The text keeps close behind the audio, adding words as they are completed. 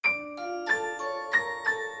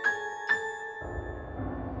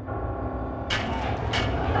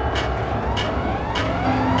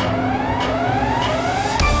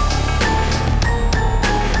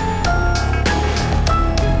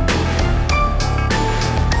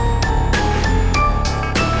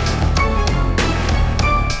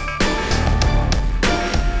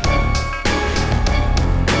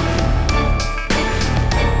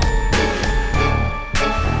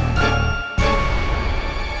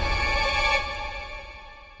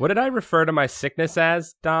What did I refer to my sickness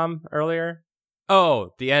as, Dom, earlier?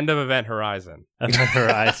 Oh, the end of Event Horizon. Event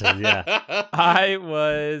Horizon, yeah. I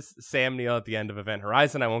was Sam Neill at the end of Event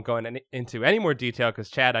Horizon. I won't go into any more detail because,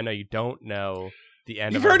 Chad, I know you don't know the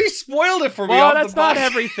end You've of already spoiled it for me. Well, that's not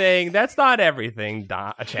everything. That's not everything,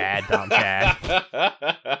 Chad.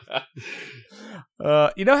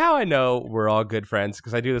 You know how I know we're all good friends?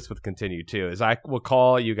 Because I do this with Continue, too, is I will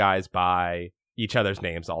call you guys by each other's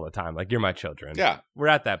names all the time. Like, you're my children. Yeah. We're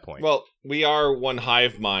at that point. Well, we are one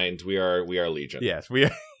hive mind. We are Legion. Yes, we're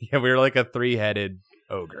like a 3-headed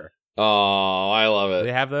ogre. Oh, I love it. Do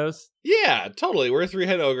they have those? Yeah, totally. We're a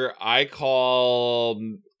 3-headed ogre. I call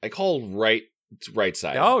right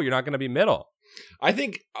side. Oh, you're not going to be middle. I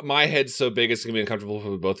think my head's so big it's going to be uncomfortable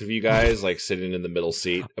for both of you guys, like sitting in the middle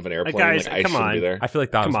seat of an airplane. Guys, like, I shouldn't be there. I feel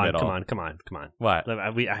like Dom's middle. Come on. What?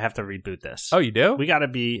 I have to reboot this. Oh, you do? We got to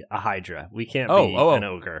be a Hydra. We can't be an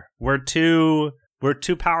ogre. We're too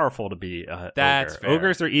powerful to be a That's ogre. fair.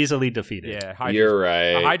 Ogres are easily defeated. Yeah, you're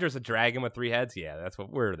right. A Hydra's a dragon with 3 heads. Yeah, that's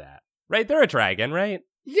what we're that. Right? They're a dragon, right?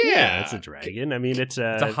 Yeah, it's a dragon. I mean, it's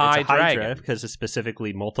a Hydra dragon because it's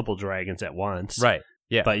specifically multiple dragons at once. Right.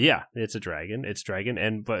 Yeah. But yeah, it's a dragon. It's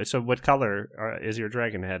dragon. So what color is your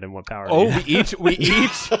dragon head and what power? Oh, we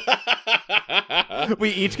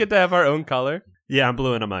each get to have our own color. Yeah, I'm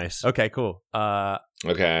blue and I'm ice. Okay, cool.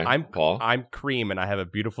 Okay, I'm Paul. I'm Cream, and I have a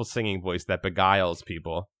beautiful singing voice that beguiles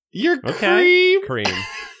people. You're okay. Cream.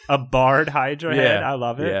 A bard Hydra head. I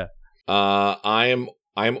love it. Yeah. I'm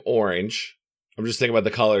orange. I'm just thinking about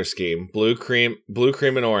the color scheme. Blue, cream,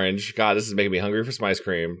 and orange. God, this is making me hungry for some ice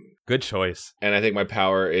cream. Good choice. And I think my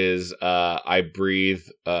power is I breathe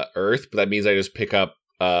earth, but that means I just pick up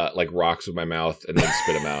like rocks with my mouth and then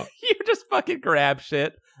spit them out. You just fucking grab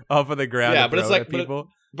shit off of the ground. Yeah, and but it's throw it like at people.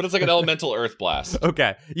 But it's like an elemental earth blast.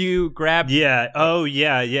 Okay, you grab. Yeah. Oh,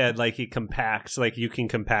 yeah. Like it compacts. Like you can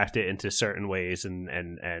compact it into certain ways, and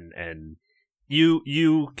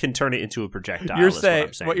you can turn it into a projectile. You're is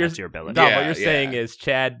saying what you're That's your ability. No, what you're saying is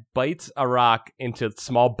Chad bites a rock into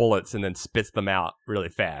small bullets and then spits them out really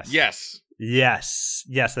fast. Yes.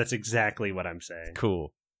 That's exactly what I'm saying.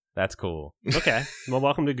 Cool. That's cool. Okay. Well,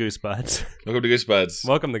 welcome to Goosebuds. Welcome to Goosebuds.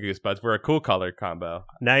 Welcome to Goosebuds. We're a cool color combo.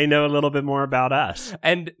 Now you know a little bit more about us.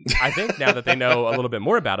 And I think now that they know a little bit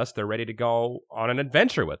more about us, they're ready to go on an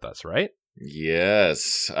adventure with us, right?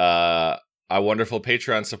 Yes. Our wonderful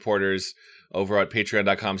Patreon supporters over at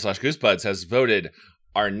patreon.com/goosebuds has voted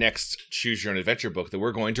our next Choose Your Own Adventure book that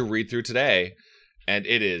we're going to read through today. And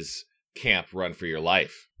it is Camp Run for Your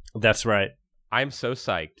Life. That's right. I'm so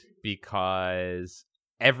psyched because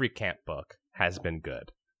every camp book has been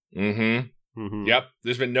good. Mm-hmm. Yep.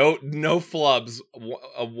 There's been no flubs,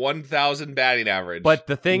 a 1,000 batting average. But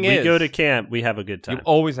the thing is, we go to camp, we have a good time. You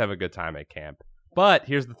always have a good time at camp. But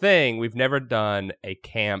here's the thing. We've never done a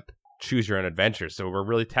camp Choose Your Own Adventure, so we're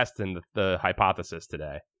really testing the hypothesis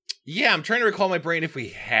today. Yeah, I'm trying to recall my brain if we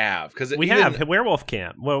have, because we have Werewolf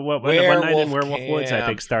Camp. Well, One Night in Werewolf Woods, I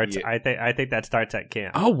think starts. Yeah. I think that starts at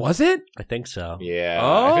camp. Oh, was it? I think so. Yeah.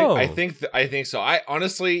 Oh, I think so. I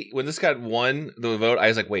honestly, when this got won the vote, I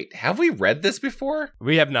was like, wait, have we read this before?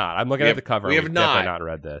 We have not. I'm looking at the cover. We have definitely not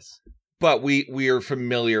read this, but we are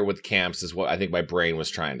familiar with camps, is what I think my brain was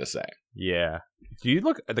trying to say. Yeah. Do you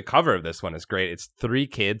look at the cover of this one? Is great. It's 3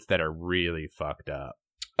 kids that are really fucked up.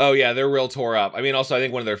 Oh, yeah, they're real tore up. I mean, also, I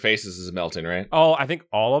think one of their faces is melting, right? Oh, I think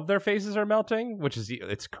all of their faces are melting, which is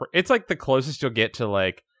it's like the closest you'll get to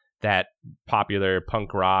like that popular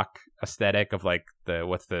punk rock aesthetic of like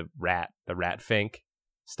the rat fink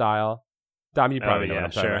style. Dom, you probably know what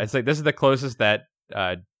I'm talking about. It's like this is the closest that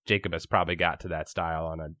Jacobus probably got to that style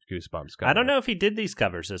on a Goosebumps cover. I don't know if he did these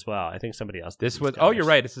covers as well. I think somebody else did this was. Oh, you're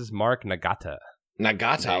right. This is Mark Nagata.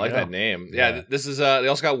 Nagata, I like that name. Yeah, this is. They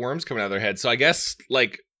also got worms coming out of their heads, so I guess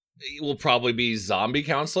like we'll probably be zombie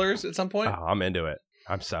counselors at some point. Oh, I'm into it.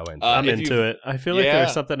 I'm so into it. I'm into it. I feel like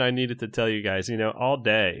there's something I needed to tell you guys. You know, all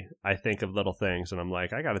day I think of little things, and I'm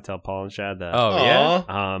like, I got to tell Paul and Shad that. Oh,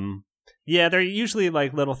 yeah? Yeah, they're usually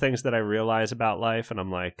like little things that I realize about life, and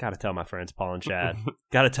I'm like, got to tell my friends Paul and Shad.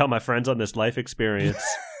 Got to tell my friends on this life experience,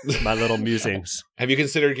 my little musings. Have you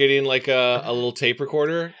considered getting like a little tape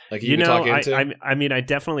recorder? Like you can talk into? I mean, I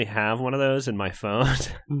definitely have one of those in my phone,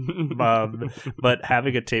 but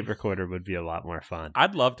having a tape recorder would be a lot more fun.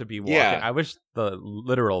 I'd love to be walking. Yeah. I wish the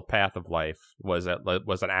literal path of life was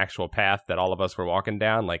an actual path that all of us were walking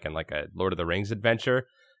down, like in like a Lord of the Rings adventure.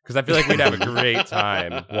 Because I feel like we'd have a great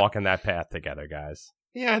time walking that path together, guys.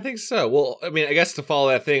 Yeah, I think so. Well, I mean, I guess to follow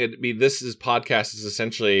that thing, I mean, podcast is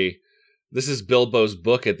essentially This is Bilbo's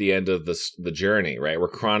book at the end of the journey, right? We're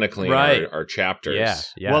chronicling our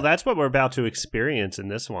chapters. Yeah. Well, that's what we're about to experience in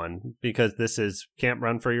this one, because this is Can't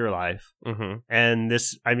Run for Your Life. Mm-hmm. And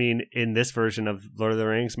this, I mean, in this version of Lord of the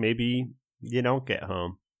Rings, maybe you don't get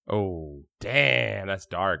home. Oh, damn, that's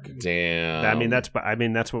dark. Damn. I mean, that's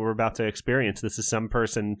what we're about to experience. This is some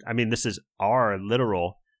person. I mean, this is our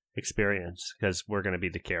literal experience, because we're going to be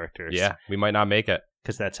the characters. Yeah, we might not make it.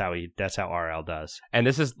 Because that's how RL does. And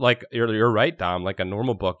this is like, you're right, Dom. Like a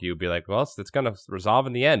normal book, you'd be like, well, it's going to resolve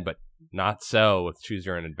in the end, but not so with Choose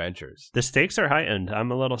Your Own Adventures. The stakes are heightened. I'm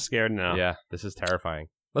a little scared now. Yeah, this is terrifying.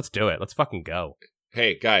 Let's do it. Let's fucking go.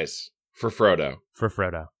 Hey, guys, for Frodo. For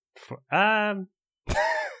Frodo.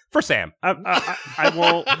 For Sam. I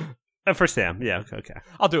won't. For Sam, yeah, okay.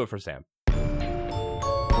 I'll do it for Sam.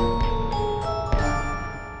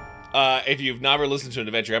 If you've never listened to an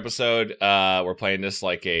adventure episode, we're playing this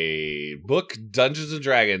like a book Dungeons and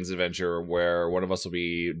Dragons adventure where one of us will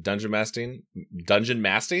be dungeon masting. That's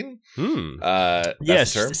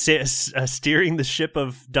yes, the term. Steering the ship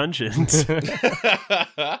of dungeons.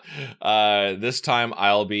 This time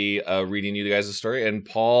I'll be reading you guys a story, and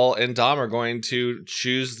Paul and Dom are going to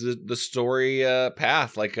choose the story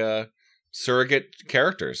path, like surrogate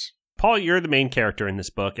characters. Paul, you're the main character in this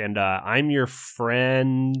book, and I'm your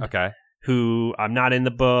friend. Okay. Who I'm not in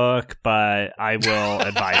the book, but I will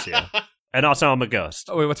advise you. And also, I'm a ghost.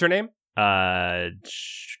 Oh, wait, what's your name?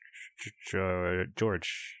 George.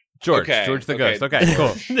 Okay, George the okay. Ghost. Okay,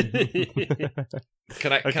 cool.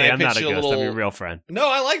 Can I I'm pitch not a you a ghost. little? I'm your real friend. No,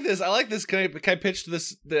 I like this. Can I pitch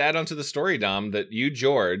this? Add on to the story, Dom. That you,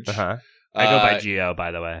 George. Uh-huh. I go by Gio,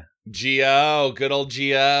 by the way. Gio, good old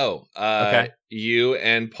Gio. Okay. You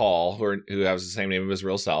and Paul, who has the same name as his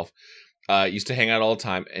real self, used to hang out all the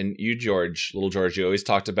time. And you, George, little George, you always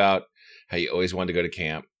talked about how you always wanted to go to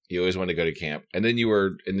camp. And then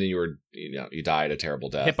you died a terrible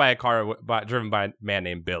death. Hit by a car driven by a man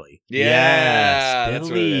named Billy. Yeah, yes, that's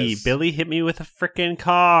what it is. Billy hit me with a freaking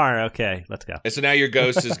car. Okay, let's go. And so now your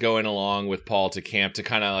ghost is going along with Paul to camp to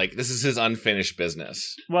kind of like, this is his unfinished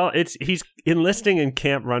business. Well, he's enlisting in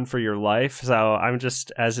Can't Run for Your Life, so I'm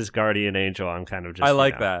just, as his guardian angel, I'm kind of just, I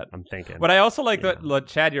like that. I'm thinking. But I also like what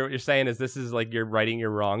Chad, you're saying is this is like you're righting your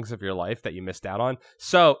wrongs of your life that you missed out on.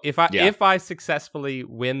 So if I successfully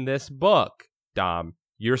win this book, Dom,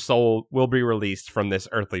 your soul will be released from this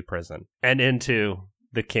earthly prison and into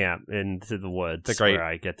the camp, into the woods, where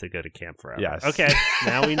I get to go to camp forever. Yes. Okay,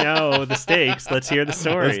 now we know the stakes. Let's hear the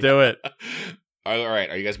story. Let's do it. All right.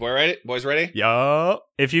 Are you guys boys ready? Yup.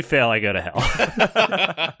 If you fail, I go to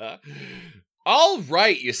hell. All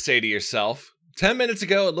right, you say to yourself. 10 minutes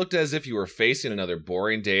ago, it looked as if you were facing another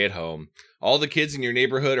boring day at home. All the kids in your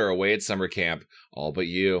neighborhood are away at summer camp, all but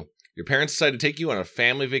you. Your parents decided to take you on a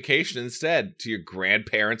family vacation instead to your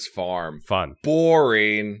grandparents' farm. Fun.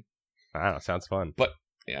 Boring. I don't know. Sounds fun. But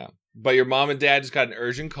your mom and dad just got an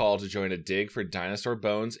urgent call to join a dig for dinosaur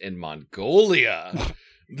bones in Mongolia.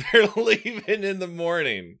 They're leaving in the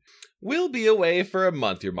morning. We'll be away for a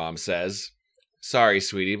month, your mom says. Sorry,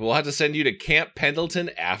 sweetie, but we'll have to send you to Camp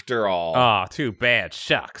Pendleton after all. Oh, too bad.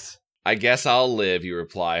 Shucks. I guess I'll live, you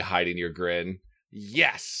reply, hiding your grin.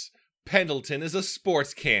 Yes, Pendleton is a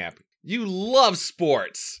sports camp. You love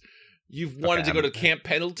sports. You've wanted to go to Camp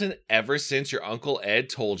Pendleton ever since your Uncle Ed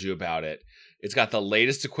told you about it. It's got the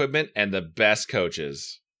latest equipment and the best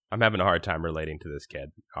coaches. I'm having a hard time relating to this kid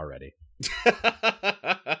already.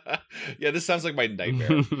 Yeah, this sounds like my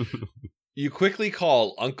nightmare. You quickly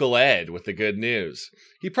call Uncle Ed with the good news.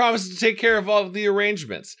 He promises to take care of all of the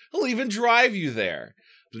arrangements. He'll even drive you there.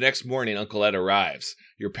 The next morning, Uncle Ed arrives.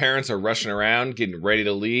 Your parents are rushing around, getting ready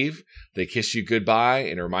to leave. They kiss you goodbye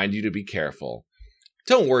and remind you to be careful.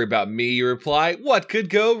 Don't worry about me, you reply. What could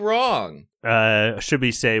go wrong? Should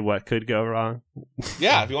we say what could go wrong?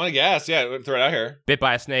 Yeah, if you want to guess. Yeah, throw it out here. Bit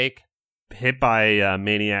by a snake. Hit by a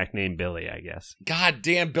maniac named Billy, I guess. God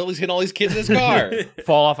damn, Billy's hitting all these kids in his car.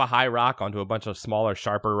 Fall off a high rock onto a bunch of smaller,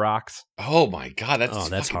 sharper rocks. Oh my God,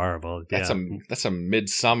 that's horrible. That's some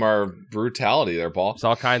midsummer brutality there, Paul. There's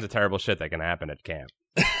all kinds of terrible shit that can happen at camp.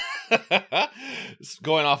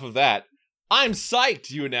 Going off of that, I'm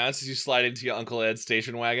psyched, you announce as you slide into your Uncle Ed's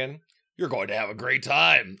station wagon. You're going to have a great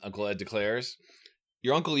time, Uncle Ed declares.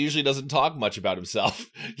 Your uncle usually doesn't talk much about himself.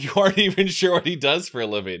 You aren't even sure what he does for a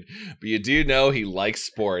living, but you do know he likes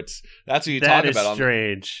sports. That's what you talk about. That is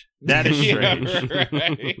strange. That is strange.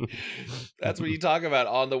 Right? That's what you talk about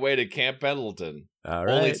on the way to Camp Pendleton. All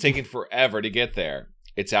right. Only it's taking forever to get there.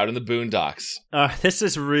 It's out in the boondocks. This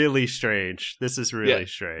is really strange.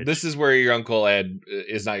 Strange. This is where your Uncle Ed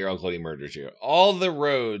is not your uncle and he murders you. All the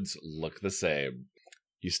roads look the same.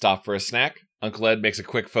 You stop for a snack? Uncle Ed makes a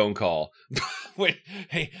quick phone call. Wait,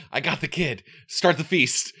 hey, I got the kid. Start the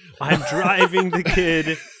feast. I'm driving the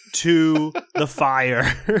kid to the fire.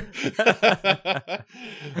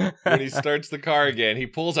 When he starts the car again, he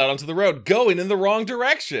pulls out onto the road, going in the wrong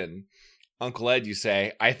direction. Uncle Ed, you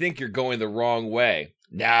say, I think you're going the wrong way.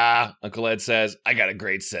 Nah, Uncle Ed says, I got a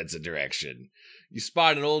great sense of direction. You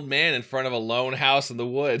spot an old man in front of a lone house in the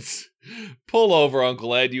woods. Pull over,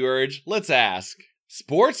 Uncle Ed, you urge. Let's ask.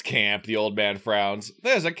 Sports camp, the old man frowns.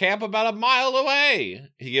 There's a camp about a mile away.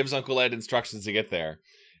 He gives Uncle Ed instructions to get there.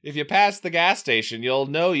 If you pass the gas station, you'll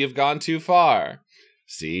know you've gone too far.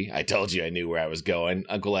 See, I told you I knew where I was going,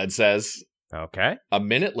 Uncle Ed says. Okay. A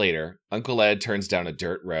minute later, Uncle Ed turns down a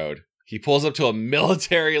dirt road. He pulls up to a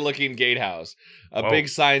military-looking gatehouse. A big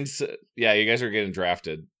sign... Yeah, you guys are getting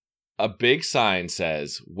drafted. A big sign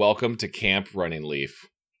says, Welcome to Camp Running Leaf.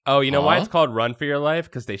 Oh, you know why it's called Run for Your Life?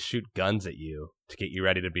 Because they shoot guns at you to get you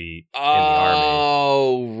ready to be in the army.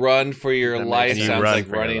 Oh, Run for Your Life sounds run like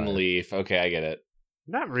for your Running life. Leaf. Okay, I get it.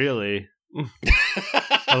 Not really.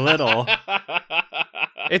 A little.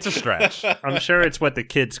 It's a stretch. I'm sure it's what the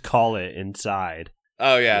kids call it inside.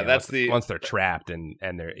 Oh, yeah, that's once they're trapped and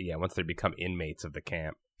they're once they become inmates of the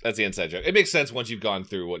camp. That's the inside joke. It makes sense once you've gone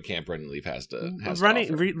through what Camp Running Leaf has to offer.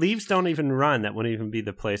 Leaves don't even run. That wouldn't even be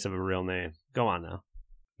the place of a real name. Go on now.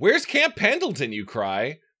 Where's Camp Pendleton, you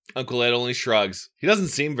cry? Uncle Ed only shrugs. He doesn't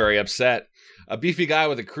seem very upset. A beefy guy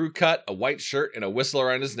with a crew cut, a white shirt, and a whistle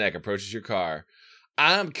around his neck approaches your car.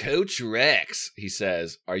 I'm Coach Rex, he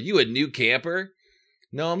says. Are you a new camper?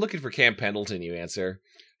 No, I'm looking for Camp Pendleton, you answer.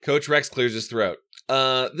 Coach Rex clears his throat.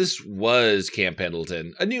 This was Camp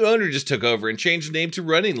Pendleton. A new owner just took over and changed the name to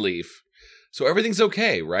Running Leaf. So everything's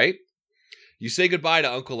okay, right? You say goodbye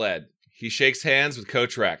to Uncle Ed. He shakes hands with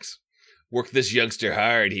Coach Rex. Work this youngster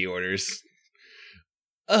hard, he orders.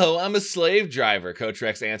 Oh, I'm a slave driver, Coach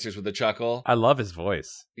Rex answers with a chuckle. I love his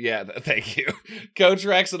voice. Yeah, thank you. Coach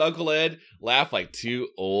Rex and Uncle Ed laugh like two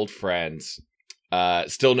old friends.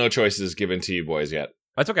 Still no choices given to you boys yet.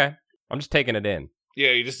 That's okay. I'm just taking it in.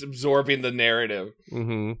 Yeah, you're just absorbing the narrative.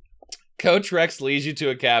 Mm-hmm. Coach Rex leads you to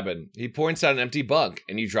a cabin. He points out an empty bunk,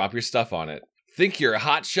 and you drop your stuff on it. Think you're a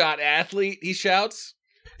hotshot athlete, he shouts.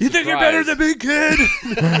 You think you're better than me, kid?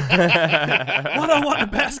 What? I want a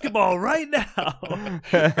basketball right now.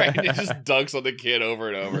 Right, and he just dunks on the kid over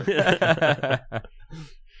and over.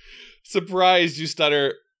 Surprised, you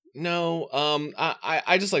stutter. No,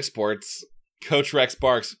 I just like sports. Coach Rex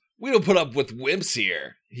barks. We don't put up with wimps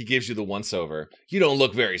here. He gives you the once-over. You don't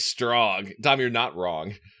look very strong. Tom, you're not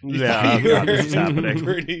wrong. Yeah, You're it's happening. in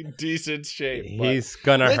pretty decent shape. but He's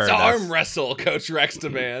gonna hurt let's us. arm wrestle, Coach Rex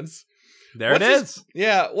demands. There it is.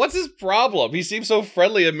 What's his problem? He seemed so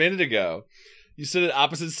friendly a minute ago. You sit at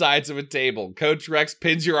opposite sides of a table. Coach Rex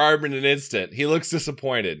pins your arm in an instant. He looks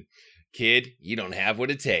disappointed. Kid, you don't have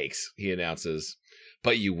what it takes, he announces.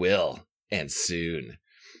 But you will, and soon.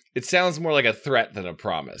 It sounds more like a threat than a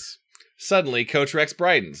promise. Suddenly, Coach Rex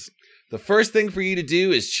brightens. The first thing for you to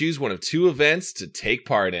do is choose one of two events to take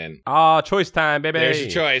part in. Choice time, baby. There's your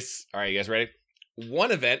choice. All right, you guys ready?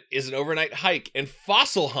 One event is an overnight hike and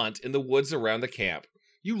fossil hunt in the woods around the camp.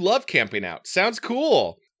 You love camping out. Sounds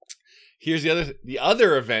cool. Here's the other. The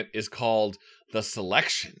other event is called the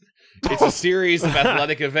Selection. It's a series of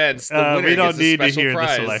athletic events. The winner we don't gets a need to special hear prize.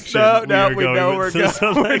 the selection. No, are we going know with we're the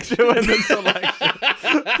selection. doing the selection.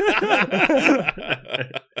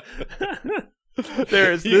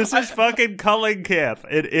 This is fucking culling camp.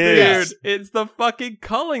 It is. Dude, it's the fucking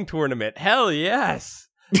culling tournament. Hell yes.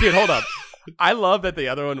 Dude, hold up. I love that the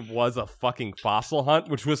other one was a fucking fossil hunt,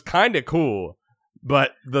 which was kind of cool.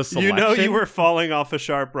 But the selection... You know you were falling off a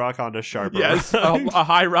sharp rock onto sharper yes, rock. a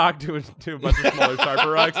high rock to a bunch of smaller,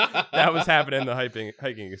 sharper rocks. That was happening in the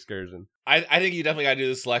hiking excursion. I think you definitely got to do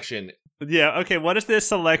the selection. Yeah, okay, what is this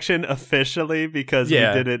selection officially? Because we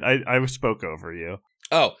did it, I spoke over you.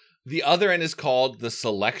 Oh, the other end is called the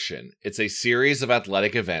Selection. It's a series of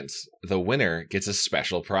athletic events. The winner gets a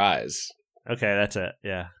special prize. Okay, that's it,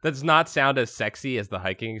 yeah. That does not sound as sexy as the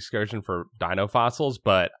hiking excursion for dino fossils,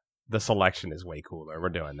 but the selection is way cooler. We're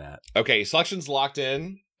doing that. Okay, selection's locked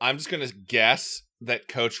in. I'm just going to guess that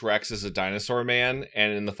Coach Rex is a dinosaur man,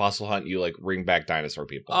 and in the fossil hunt, you, like, bring back dinosaur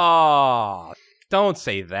people. Oh, don't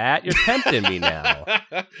say that. You're tempting me now.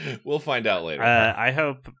 We'll find out later. I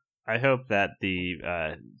hope that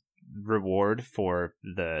the reward for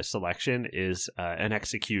the selection is an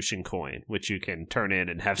execution coin, which you can turn in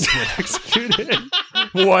and have someone executed.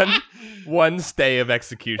 One stay of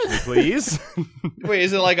execution, please. Wait,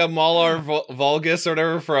 is it like a Malar Vulgus or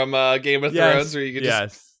whatever from Game of Thrones, where you can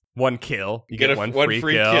just one kill, you get one free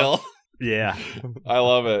free kill? Yeah, I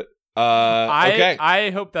love it. Okay.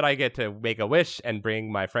 I hope that I get to make a wish and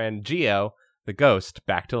bring my friend Geo, the ghost,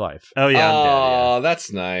 back to life. Oh, yeah, I'm dead, yeah. Oh,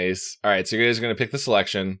 that's nice. All right, so you guys are going to pick the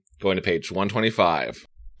selection. Going to page 125.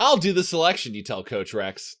 I'll do the selection, you tell Coach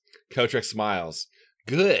Rex. Coach Rex smiles.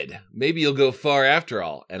 Good. Maybe you'll go far after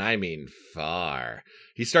all. And I mean far.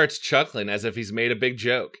 He starts chuckling as if he's made a big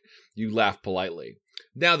joke. You laugh politely.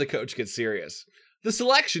 Now the coach gets serious. The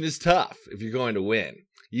selection is tough if you're going to win.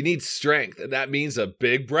 You need strength, and that means a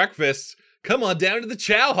big breakfast. Come on down to the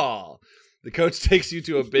chow hall. The coach takes you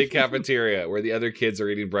to a big cafeteria where the other kids are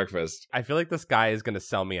eating breakfast. I feel like this guy is going to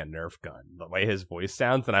sell me a Nerf gun, the way his voice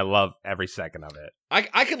sounds, and I love every second of it.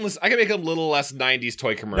 I can make a little less 90s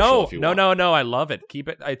toy commercial if you want. No, I love it. Keep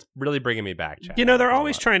it. It's really bringing me back, Chad. You know, they're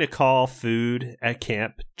always trying to call food at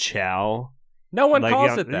camp chow. No one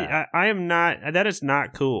calls it that. I am not. That is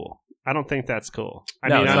not cool. I don't think that's cool. I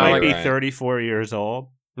No, mean, it's I not might like be right. 34 years old,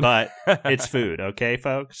 but it's food, okay,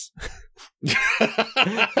 folks?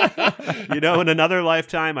 You know, in another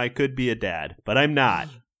lifetime, I could be a dad, but I'm not.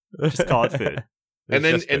 Just call it food. And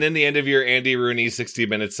then the end of your Andy Rooney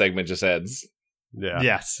 60-minute segment just ends. Yeah.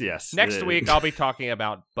 Yes. Next week, I'll be talking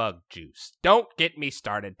about bug juice. Don't get me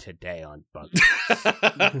started today on bug juice.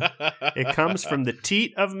 It comes from the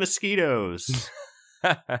teat of mosquitoes.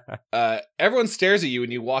 Everyone stares at you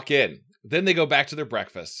when you walk in. Then they go back to their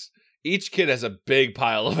breakfast. Each kid has a big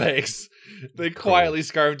pile of eggs. They quietly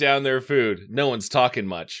scarf down their food. No one's talking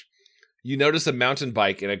much. You notice a mountain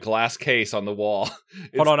bike in a glass case on the wall.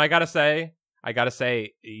 Hold on, I gotta say,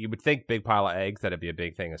 you would think big pile of eggs, that'd be a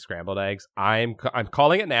big thing of scrambled eggs. I'm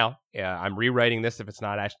calling it now. Yeah, I'm rewriting this if it's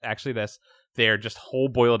not actually this. They're just whole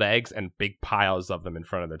boiled eggs and big piles of them in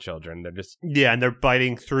front of the children. They're just And they're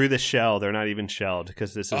biting through the shell. They're not even shelled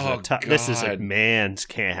because this is this is a man's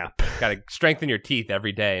camp. gotta strengthen your teeth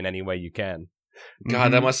every day in any way you can.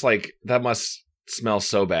 God, that must smell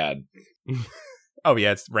so bad. Oh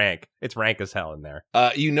yeah, it's rank. It's rank as hell in there.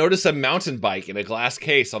 You notice a mountain bike in a glass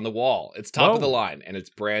case on the wall. It's top of the line, and it's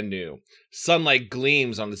brand new. Sunlight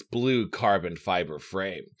gleams on this blue carbon fiber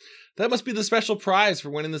frame. That must be the special prize for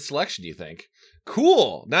winning the selection, you think.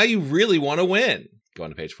 Cool! Now you really want to win. Go on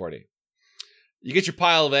to page 40. You get your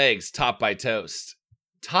pile of eggs topped by toast.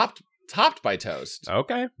 Topped by toast.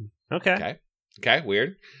 Okay. Okay,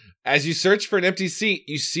 weird. As you search for an empty seat,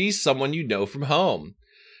 you see someone you know from home.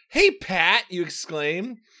 Hey, Pat, you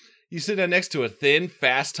exclaim. You sit down next to a thin,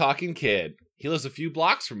 fast-talking kid. He lives a few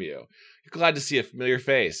blocks from you. You're glad to see a familiar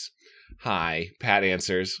face. Hi, Pat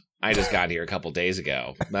answers. I just got here a couple days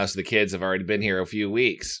ago. Most of the kids have already been here a few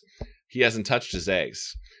weeks. He hasn't touched his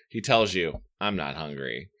eggs. He tells you, I'm not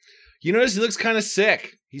hungry. You notice he looks kind of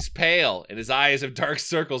sick. He's pale, and his eyes have dark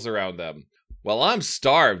circles around them. Well, I'm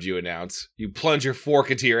starved, you announce. You plunge your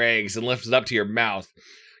fork into your eggs and lift it up to your mouth.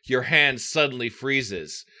 Your hand suddenly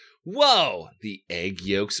freezes. Whoa! The egg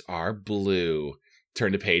yolks are blue.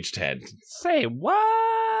 Turn to page 10. Say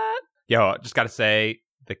what? Yo, just gotta say,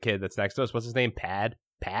 the kid that's next to us, what's his name? Pat?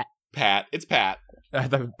 Pat. It's Pat.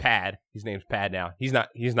 The Pad. His name's Pad now. He's not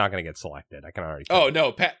gonna get selected. I can already tell. Oh,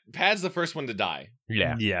 no. Pad's the first one to die.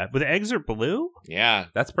 Yeah. But the eggs are blue? Yeah.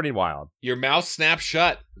 That's pretty wild. Your mouth snaps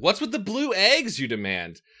shut. What's with the blue eggs, you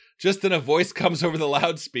demand? Just then a voice comes over the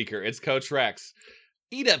loudspeaker. It's Coach Rex.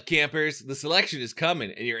 Eat up, campers. The selection is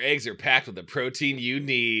coming, and your eggs are packed with the protein you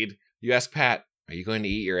need. You ask Pat, are you going to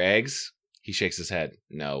eat your eggs? He shakes his head.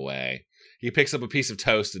 No way. He picks up a piece of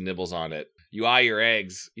toast and nibbles on it. You eye your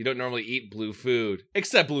eggs. You don't normally eat blue food.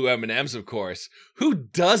 Except blue M&Ms, of course. Who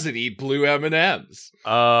doesn't eat blue M&Ms?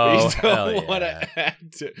 Oh, you don't want to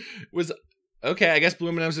add to... Okay, I guess blue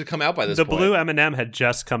M&Ms had come out by this point. The blue M&M had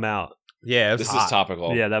just come out. Yeah, this is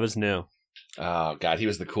topical. Yeah, that was new. Oh God, he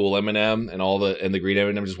was the cool M&M, and the green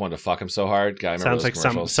M&M just wanted to fuck him so hard. God, I remember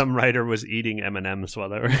sounds like some writer was eating M&Ms while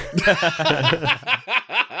they were.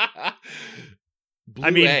 Blue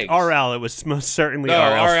I mean, eggs. RL. It was most certainly no,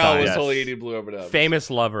 RL was totally eating blue M&Ms. Famous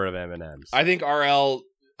lover of M&Ms. I think RL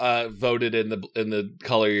voted in the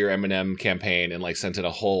Color Your M&M campaign and like sent in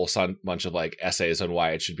a whole bunch of like essays on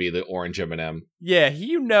why it should be the orange M&M. Yeah,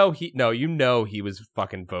 you know he was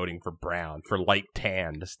fucking voting for brown, for light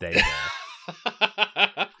tan to stay there.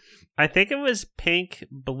 I think it was pink,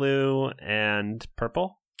 blue, and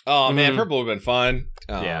purple. Oh man, purple would have been fun.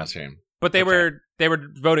 Oh, yeah, shame. But they were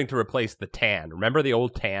voting to replace the tan. Remember the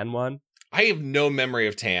old tan one? I have no memory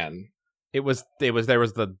of tan. There was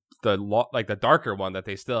the darker one that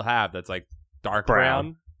they still have that's like dark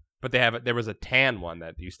brown. But there was a tan one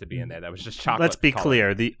that used to be in there that was just chocolate. Let's be colored.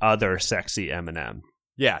 clear, the other sexy M&M.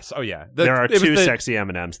 Yes. Oh yeah. There are two sexy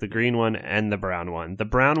M&Ms, the green one and the brown one. The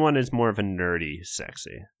brown one is more of a nerdy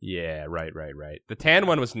sexy. Yeah, right. The tan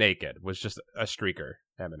one was naked, was just a streaker,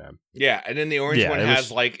 M&M. Yeah, and then the orange Yeah, one it has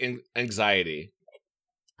was- like anxiety.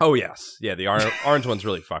 Oh yes, yeah. The orange one's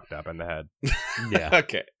really fucked up in the head. Yeah.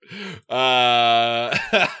 Okay.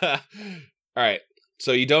 All right.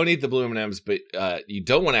 So you don't eat the blue M&Ms, but you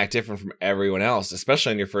don't want to act different from everyone else,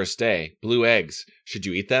 especially on your first day. Blue eggs. Should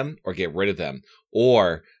you eat them or get rid of them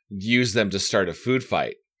or use them to start a food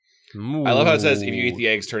fight? I love how it says if you eat the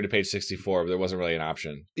eggs, turn to page 64, but there wasn't really an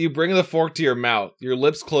option. You bring the fork to your mouth. Your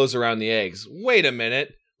lips close around the eggs. Wait a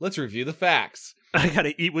minute. Let's review the facts. I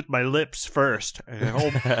gotta eat with my lips first.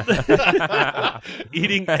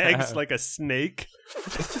 Eating eggs like a snake.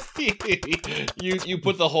 you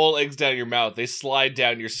put the whole eggs down your mouth. They slide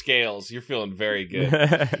down your scales. You're feeling very good.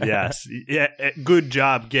 Yes. Yeah. Good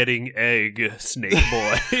job getting egg, snake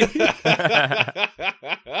boy.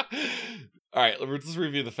 All right, let's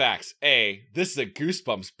review the facts. A, this is a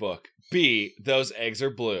Goosebumps book. B, those eggs are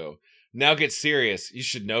blue. Now get serious. You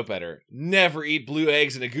should know better. Never eat blue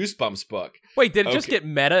eggs in a Goosebumps book. Wait, did it just Okay. get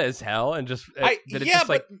meta as hell and just did it yeah, just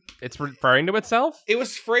like it's referring to itself? It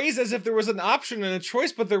was phrased as if there was an option and a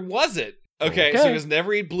choice, but there wasn't. Okay, so it was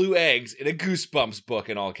never eat blue eggs in a Goosebumps book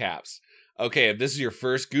in all caps. Okay, if this is your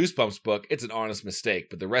first Goosebumps book, it's an honest mistake,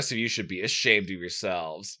 but the rest of you should be ashamed of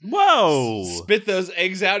yourselves. Whoa. Spit those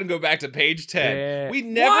eggs out and go back to page 10. Yeah. We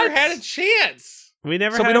never What? had a chance. We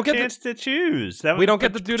never So we had don't a get chance to choose. That we was- don't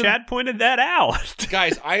get to do the- Chad pointed that out.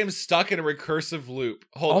 Guys, I am stuck in a recursive loop.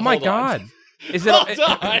 Oh my hold on. god. Is it Hold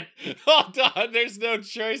on. Hold on. There's no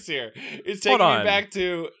choice here. It's taking Hold me on. back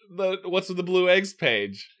to the what's with the blue eggs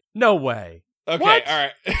page. No way. Okay, What? all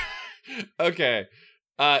right. Okay.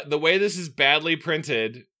 The way this is badly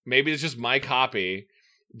printed, maybe it's just my copy.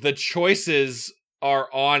 The choices are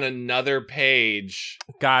on another page.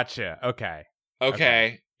 Gotcha. Okay.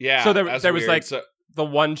 Okay. Yeah. So there that's was weird. like So, the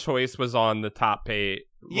one choice was on the top page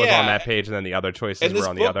was Yeah. on that page and then the other choices and this were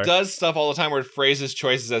on the book other. does stuff all the time where it phrases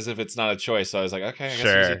choices as if it's not a choice. So I was like, okay, I guess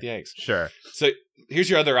Sure. you just eat the eggs. Sure. So here's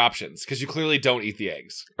your other options because you clearly don't eat the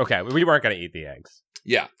eggs. Okay, we weren't going to eat the eggs.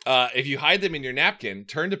 Yeah. If you hide them in your napkin,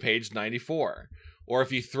 turn to page 94. Or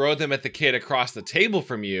if you throw them at the kid across the table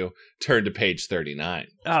from you, turn to page 39.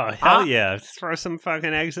 Oh, hell yeah. Throw some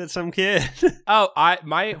fucking eggs at some kid. Oh,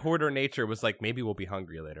 my hoarder nature was like, maybe we'll be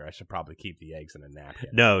hungry later. I should probably keep the eggs in a napkin.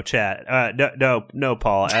 No, Chad. No,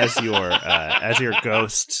 Paul. As your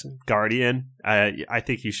ghost guardian, I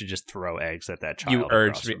think you should just throw eggs at that child. You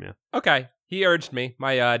urged across me. from you. Okay, he urged me.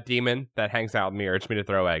 My demon that hangs out with me urged me to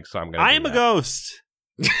throw eggs, so I'm going to I am a ghost.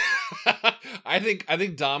 I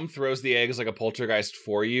think Dom throws the eggs like a poltergeist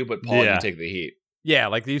for you, but Paul, Yeah. you take the heat. Yeah,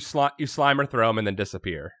 like you slime or throw them and then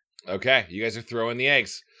disappear. Okay, you guys are throwing the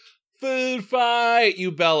eggs. Food fight,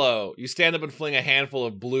 you bellow. You stand up and fling a handful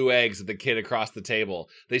of blue eggs at the kid across the table.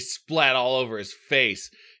 They splat all over his face.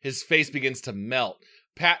 His face begins to melt.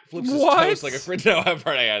 Pat flips his What? toast like a frisbee. No, that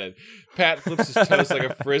part I added. Pat flips his toast like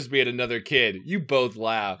a frisbee at another kid. You both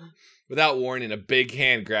laugh. Without warning, a big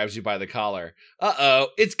hand grabs you by the collar. Uh-oh,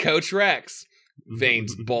 it's Coach Rex.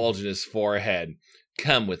 Veins bulge in his forehead.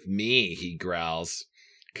 Come with me, he growls.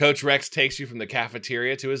 Coach Rex takes you from the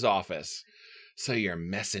cafeteria to his office. So you're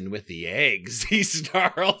messing with the eggs, he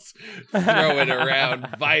snarls, throwing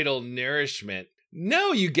around vital nourishment.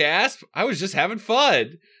 No, you gasp. I was just having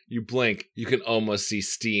fun. You blink. You can almost see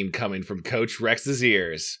steam coming from Coach Rex's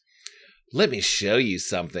ears. Let me show you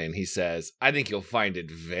something, he says. I think you'll find it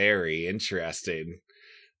very interesting.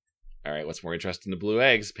 All right, what's more interesting than blue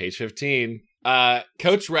eggs? Page 15.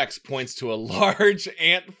 Coach Rex points to a large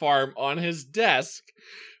ant farm on his desk.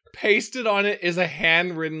 Pasted on it is a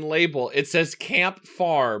handwritten label. It says Camp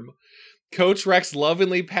Farm. Coach Rex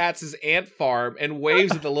lovingly pats his ant farm and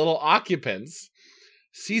waves at the little occupants.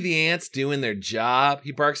 See the ants doing their job?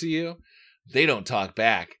 He barks at you. They don't talk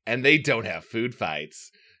back, and they don't have food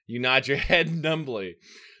fights. You nod your head numbly.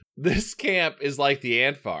 This camp is like the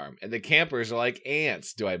ant farm, and the campers are like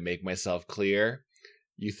ants. Do I make myself clear?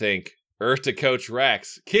 You think, Earth to Coach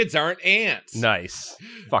Rex. Kids aren't ants. Nice.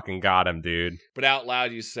 Fucking got him, dude. But out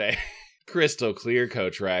loud you say, crystal clear,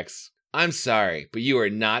 Coach Rex. I'm sorry, but you are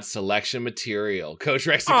not selection material, Coach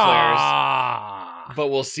Rex declares. Ah. But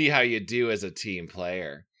we'll see how you do as a team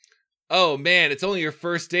player. Oh man, it's only your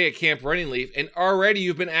first day at Camp Running Leaf, and already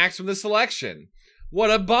you've been axed from the selection.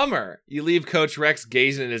 What a bummer. You leave Coach Rex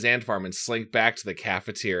gazing at his ant farm and slink back to the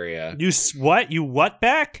cafeteria. What? You what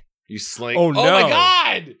back? You slink. Oh, no. my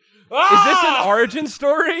god! Is this an Ah! origin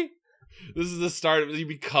story? This is the start of you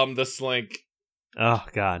become the slink. Oh,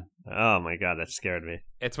 God. Oh, my God. That scared me.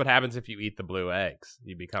 It's what happens if you eat the blue eggs.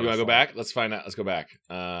 You become. You want to a go slime. back? Let's find out. Let's go back.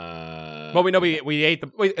 Well, we know we ate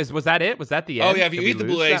the. Wait, was that it? Was that the end? Oh yeah, if you Did we eat the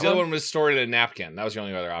lose blue eggs, that the other one was stored in a napkin. That was the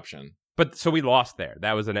only other option. But so we lost there.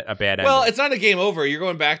 That was a bad ending. Well, it's not a game over. You're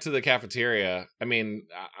going back to the cafeteria. I mean,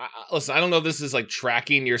 listen, I don't know if this is like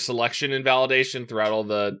tracking your selection and validation throughout all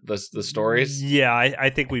the stories. Yeah,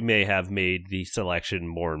 I think we may have made the selection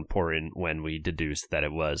more important when we deduced that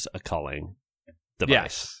it was a culling device.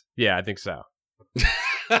 Yes. Yeah, I think so.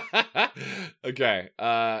 Okay.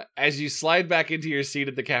 As you slide back into your seat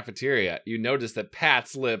at the cafeteria, you notice that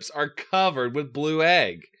Pat's lips are covered with blue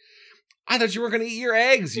egg. I thought you were going to eat your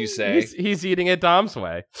eggs, you say. He's eating it Dom's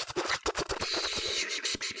way.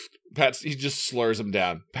 He just slurs them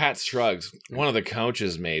down. Pat shrugs. One of the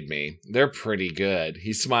coaches made me. They're pretty good.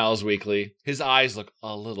 He smiles weakly. His eyes look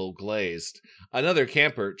a little glazed. Another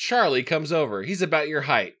camper, Charlie, comes over. He's about your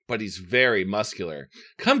height, but he's very muscular.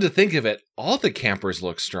 Come to think of it, all the campers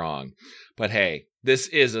look strong. But hey, this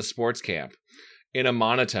is a sports camp. In a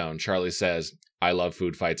monotone, Charlie says, I love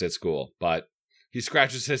food fights at school, but... He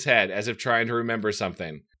scratches his head as if trying to remember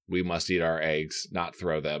something. We must eat our eggs, not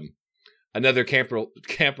throw them. Another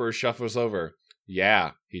camper shuffles over.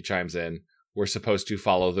 Yeah, he chimes in. We're supposed to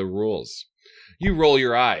follow the rules. You roll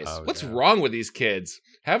your eyes. What's wrong with these kids?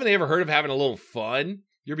 Haven't they ever heard of having a little fun?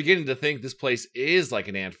 You're beginning to think this place is like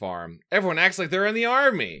an ant farm. Everyone acts like they're in the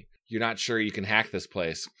army. You're not sure you can hack this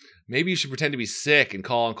place. Maybe you should pretend to be sick and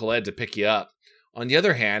call Uncle Ed to pick you up. On the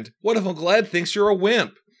other hand, what if Uncle Ed thinks you're a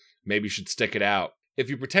wimp? Maybe you should stick it out. If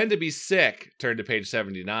you pretend to be sick, turn to page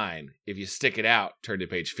 79. If you stick it out, turn to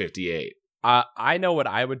page 58. I know what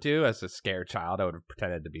I would do as a scared child. I would have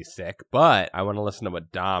pretended to be sick, but I want to listen to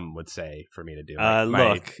what Dom would say for me to do.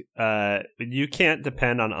 Look, you can't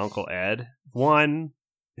depend on Uncle Ed. One,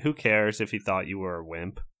 who cares if he thought you were a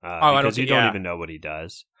wimp? Because you don't even know what he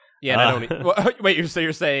does. Yeah, and I don't. Wait,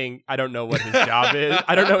 you're saying I don't know what his job is?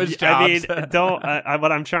 I don't know his job. I mean, don't.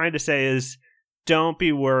 What I'm trying to say is, don't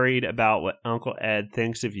be worried about what Uncle Ed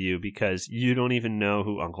thinks of you because you don't even know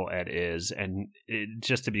who Uncle Ed is. And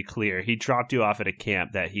just to be clear, he dropped you off at a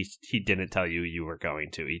camp that he didn't tell you were going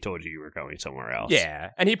to. He told you were going somewhere else. Yeah,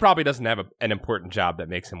 and he probably doesn't have an important job that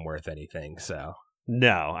makes him worth anything. So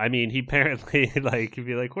no, I mean, he apparently he'd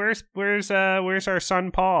be like, "Where's our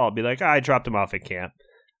son Paul?" Be like, I dropped him off at camp.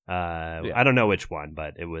 I don't know which one,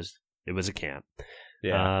 but it was a camp.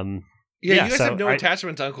 Yeah. Yeah, you guys have no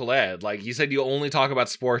attachment to Uncle Ed. Like, you said you only talk about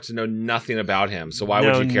sports and know nothing about him. So why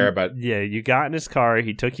would you care about... Yeah, you got in his car.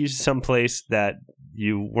 He took you someplace that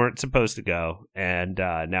you weren't supposed to go. And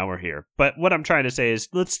now we're here. But what I'm trying to say is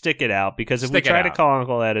let's stick it out. Because if we try to call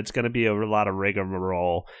Uncle Ed, it's going to be a lot of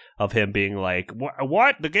rigmarole of him being like,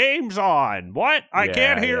 what? The game's on. What? I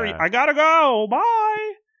can't hear you. I got to go.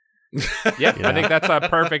 Bye. Yep, I think that's a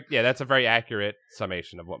perfect. Yeah, that's a very accurate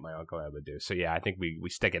summation of what my Uncle Ed would do. So yeah, I think we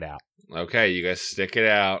stick it out. Okay, you guys stick it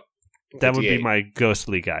out. That would be my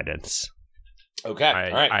ghostly guidance. Okay, all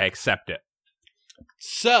right. I accept it.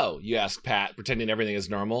 So you ask Pat, pretending everything is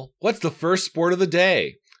normal. What's the first sport of the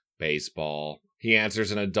day? Baseball. He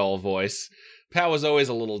answers in a dull voice. Pat was always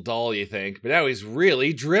a little dull, you think, but now he's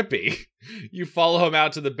really drippy. You follow him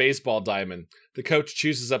out to the baseball diamond. The coach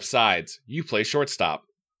chooses up sides. You play shortstop.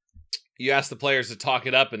 You ask the players to talk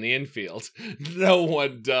it up in the infield. No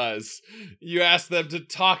one does. You ask them to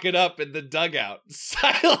talk it up in the dugout.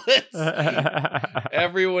 Silence!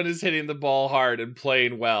 Everyone is hitting the ball hard and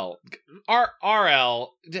playing well.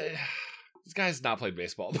 RL... This guy's not played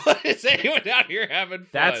baseball, but is anyone out here having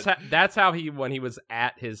fun? That's how he, when he was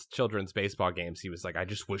at his children's baseball games, he was like, I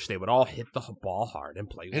just wish they would all hit the ball hard and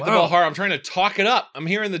play well. Hit the ball hard. I'm trying to talk it up. I'm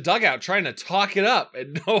here in the dugout trying to talk it up,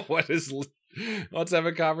 and no one is... Let's have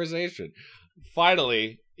a conversation.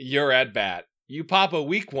 Finally, you're at bat. You pop a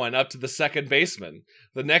weak one up to the second baseman.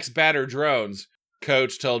 The next batter drones.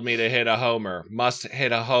 Coach told me to hit a homer. Must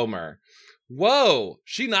hit a homer. Whoa!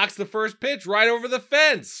 She knocks the first pitch right over the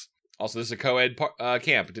fence. Also, this is a co-ed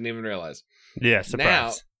camp. Didn't even realize. Yeah,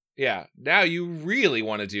 surprise. Now you really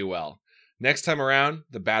want to do well. Next time around,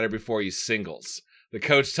 the batter before you singles. The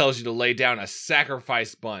coach tells you to lay down a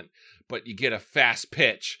sacrifice bunt, but you get a fast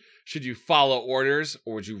pitch. Should you follow orders,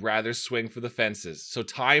 or would you rather swing for the fences? So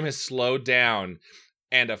time has slowed down,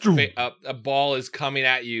 and a ball is coming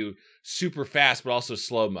at you super fast, but also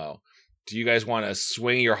slow-mo. Do you guys want to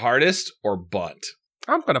swing your hardest or bunt?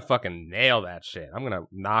 I'm going to fucking nail that shit. I'm going to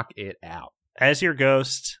knock it out. As your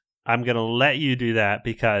ghost, I'm going to let you do that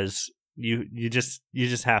because you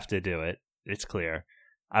just have to do it. It's clear.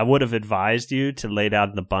 I would have advised you to lay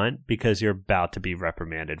down the bunt because you're about to be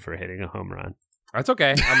reprimanded for hitting a home run. That's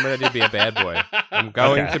okay. I'm ready to be a bad boy. I'm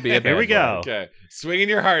going to be a bad boy. Here we go. Okay. Swinging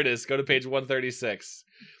your hardest. Go to page 136.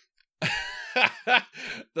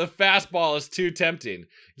 The fastball is too tempting.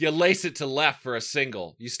 You lace it to left for a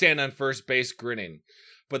single. You stand on first base grinning.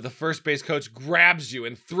 but the first base coach grabs you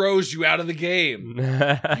and throws you out of the game.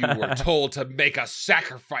 You were told to make a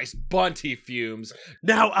sacrifice bunt, he fumes.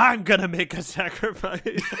 Now I'm gonna make a sacrifice.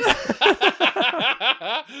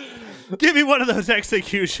 Give me one of those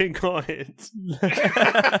execution coins.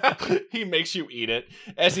 He makes you eat it.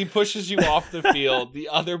 As he pushes you off the field, the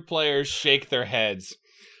other players shake their heads.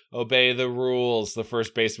 Obey the rules, the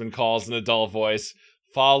first baseman calls in a dull voice.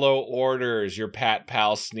 Follow orders, your Pat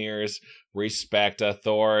pal sneers. Respect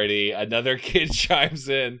authority. Another kid chimes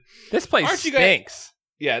in. This place stinks.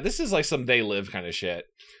 Yeah, this is like some They Live kind of shit.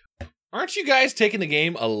 Aren't you guys taking the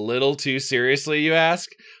game a little too seriously, you ask?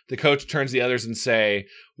 The coach turns to the others and say,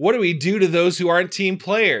 what do we do to those who aren't team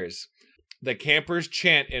players? The campers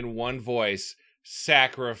chant in one voice,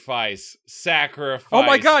 sacrifice, sacrifice. Oh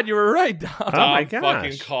my God, you were right, Dom. Oh my gosh.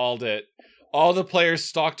 Fucking called it. All the players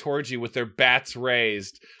stalk towards you with their bats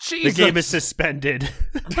raised. The game is suspended.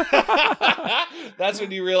 That's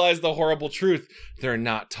when you realize the horrible truth. They're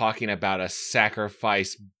not talking about a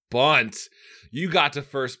sacrifice bunt. You got to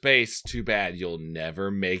first base. Too bad you'll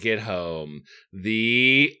never make it home.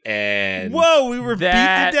 The end. Whoa, we were beat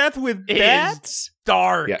to death with bats?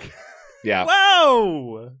 Dark. Yeah.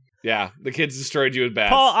 Whoa. Yeah, the kids destroyed you with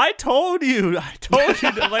bats. Paul, I told you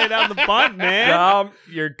to lay down the bunt, man. Dom,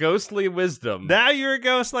 your ghostly wisdom. Now you're a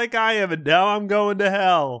ghost like I am, and now I'm going to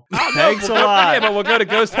hell. Thanks a lot. Yeah, but we'll go to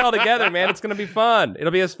Ghost Hell together, man. It's going to be fun.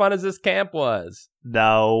 It'll be as fun as this camp was.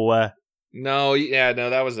 No,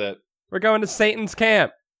 that was it. We're going to Satan's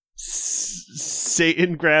camp.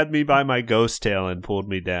 Satan grabbed me by my ghost tail and pulled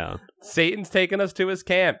me down. Satan's taking us to his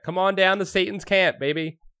camp. Come on down to Satan's camp,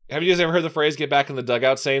 baby. Have you guys ever heard the phrase "get back in the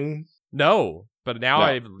dugout," Satan? No, but now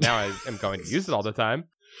I am going to use it all the time.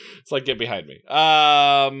 It's like, get behind me.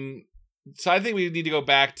 So I think we need to go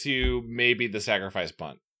back to maybe the sacrifice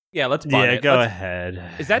bunt. Yeah, let's bunt it. Go ahead.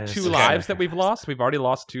 Is that 2 lives that we've lost? We've already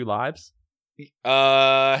lost 2 lives?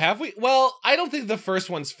 Have we? Well, I don't think the first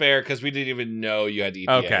one's fair because we didn't even know you had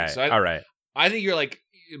EPA. Okay, so all right. I think you're like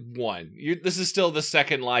 1. This is still the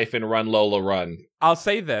second life in Run Lola Run. I'll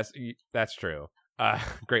say this. That's true.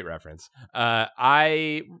 Great reference.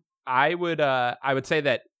 I would say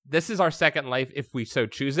that this is our second life if we so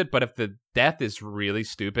choose it. But if the death is really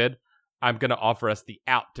stupid, I'm gonna offer us the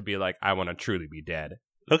out to be like, I want to truly be dead.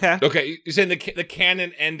 Okay. You're saying the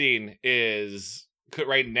canon ending is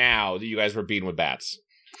right now that you guys were beaten with bats.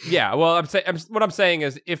 Yeah. Well, what I'm saying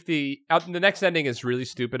is if the next ending is really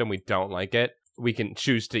stupid and we don't like it, we can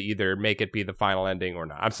choose to either make it be the final ending or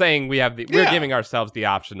not. I'm saying we're giving ourselves the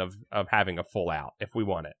option of having a full out if we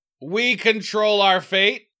want it. We control our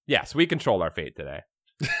fate. Yes, we control our fate today.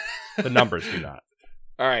 The numbers do not.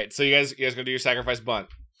 All right, so you guys gonna do your sacrifice bunt?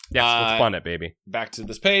 Yes, let's bunt it, baby. Back to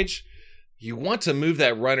this page. You want to move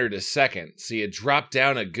that runner to second, so you drop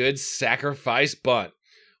down a good sacrifice bunt.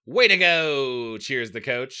 Way to go! Cheers the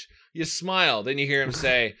coach. You smile, then you hear him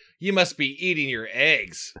say, you must be eating your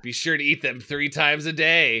eggs. Be sure to eat them 3 times a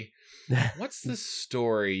day. What's the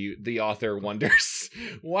story, the author wonders?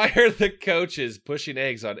 Why are the coaches pushing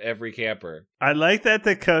eggs on every camper? I like that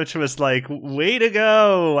the coach was like, way to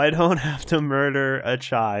go. I don't have to murder a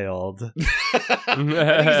child. I think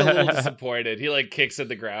he's a little disappointed. He like kicks at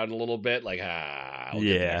the ground a little bit, like, I'll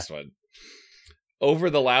get the next one. Over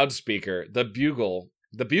the loudspeaker, the bugle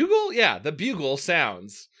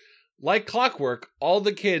sounds. Like clockwork, all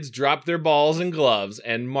the kids drop their balls and gloves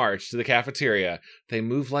and march to the cafeteria. They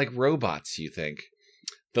move like robots, you think.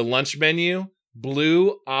 The lunch menu,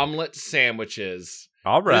 blue omelet sandwiches.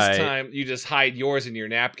 All right. This time, you just hide yours in your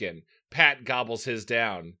napkin. Pat gobbles his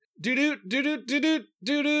down. Doo-doo, doo-doo, doo-doo,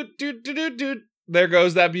 doo-doo, doo-doo, doo-doo. There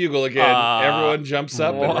goes that bugle again. Everyone jumps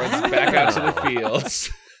up and runs back out to the fields.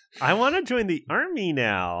 I want to join the army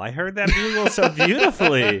now. I heard that bugle so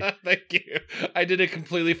beautifully. Thank you. I did it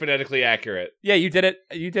completely phonetically accurate. Yeah, you did it.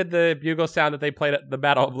 You did the bugle sound that they played at the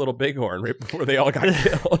Battle of Little Bighorn right before they all got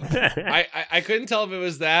killed. I couldn't tell if it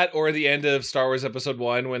was that or the end of Star Wars Episode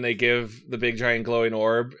 1 when they give the big giant glowing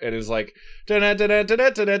orb and it was like that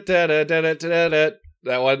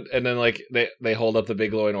one, and then like they hold up the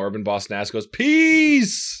big glowing orb and Boss Nass goes,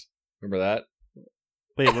 peace! Remember that?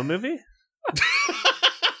 Wait, what movie?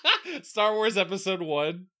 Star Wars Episode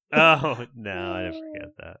 1. Oh, no, I forget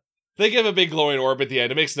that. They give a big glowing orb at the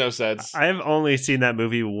end. It makes no sense. I have only seen that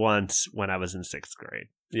movie once when I was in 6th grade.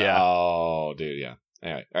 Yeah. Oh, dude, yeah.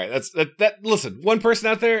 All right. That's that. Listen, one person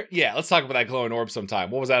out there. Yeah, let's talk about that glowing orb sometime.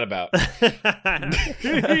 What was that about?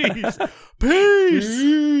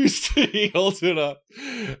 Peace. He holds it up,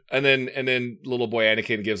 and then little boy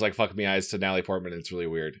Anakin gives like "fuck me eyes" to Natalie Portman. It's really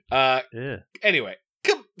weird. Yeah. Anyway,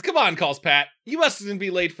 come on, calls Pat. You mustn't be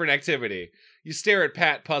late for an activity. You stare at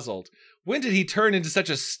Pat, puzzled. When did he turn into such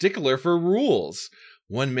a stickler for rules?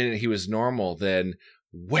 1 minute he was normal, then,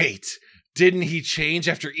 wait, didn't he change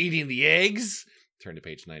after eating the eggs? Turn to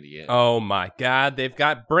page 98. Oh my God, they've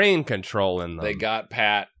got brain control in them. They got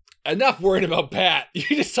Pat. Enough worried about Pat.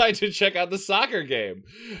 You decide to check out the soccer game.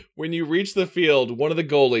 When you reach the field, one of the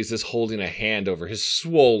goalies is holding a hand over his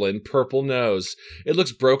swollen purple nose. It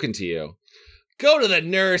looks broken to you. Go to the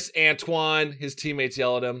nurse, Antoine, his teammates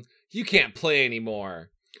yell at him. You can't play anymore.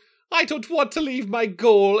 I don't want to leave my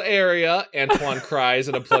goal area, Antoine cries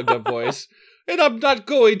in a plugged-up voice. And I'm not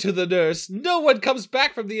going to the nurse. No one comes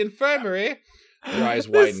back from the infirmary. Your eyes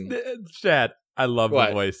widen. Chad, I love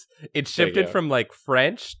the voice. It shifted from like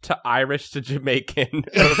French to Irish to Jamaican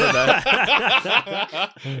overnight.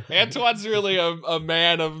 Antoine's really a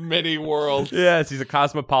man of many worlds. Yes, he's a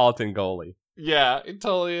cosmopolitan goalie. Yeah, it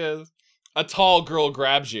totally is. A tall girl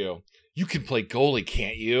grabs you. You can play goalie,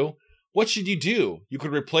 can't you? What should you do? You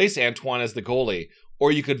could replace Antoine as the goalie,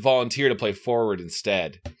 or you could volunteer to play forward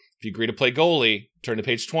instead. If you agree to play goalie, turn to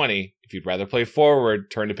page 20. If you'd rather play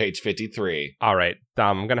forward, turn to page 53. All right,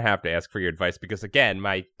 Dom, I'm going to have to ask for your advice because, again,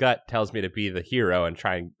 my gut tells me to be the hero and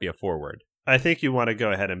try and be a forward. I think you want to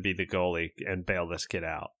go ahead and be the goalie and bail this kid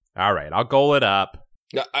out. All right, I'll goal it up.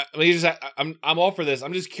 I'm all for this.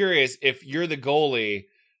 I'm just curious, if you're the goalie,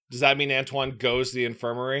 does that mean Antoine goes to the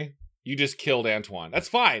infirmary? You just killed Antoine. That's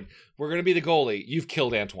fine. We're going to be the goalie. You've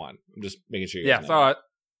killed Antoine. I'm just making sure you guys know. So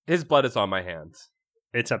his blood is on my hands.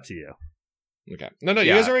 It's up to you. Okay. No,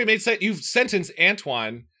 you guys already you've sentenced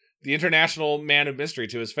Antoine, the international man of mystery,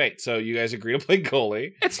 to his fate. So you guys agree to play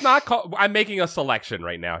goalie. It's not called. I'm making a selection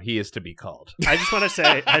right now. He is to be called. I just want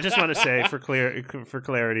to say for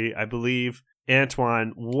clarity, I believe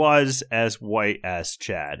Antoine was as white as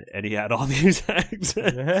Chad, and he had all these accents.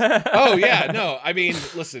 Oh, yeah. No, I mean,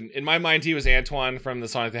 listen, in my mind, he was Antoine from the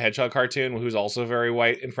Sonic the Hedgehog cartoon, who's also very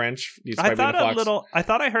white in French. I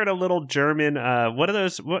thought I heard a little German, what are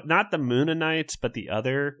those, not the Moonanites, but the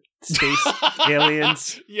other space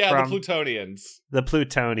aliens? Yeah, the Plutonians. The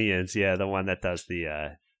Plutonians, yeah, the one that does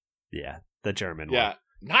the German one.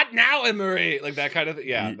 Not now, Emery! Like that kind of thing.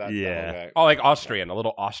 Yeah. Yeah. Oh, like Austrian. A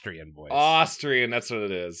little Austrian voice. Austrian, that's what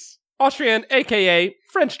it is. Austrian, a.k.a.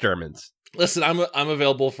 French-Germans. Listen, I'm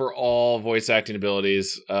available for all voice acting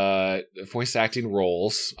abilities, voice acting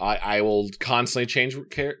roles. I will constantly change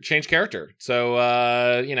character. So,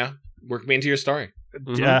 work me into your story.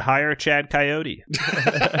 Hire Chad Coyote.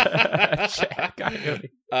 Chad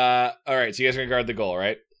Coyote. All right, so you guys are going to guard the goal,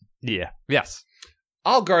 right? Yeah. Yes.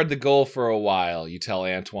 I'll guard the goal for a while, you tell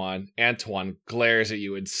Antoine. Antoine glares at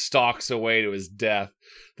you and stalks away to his death.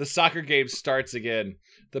 The soccer game starts again.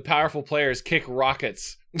 The powerful players kick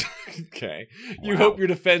rockets. Okay. You hope your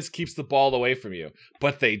defense keeps the ball away from you,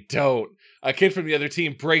 but they don't. A kid from the other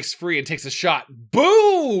team breaks free and takes a shot.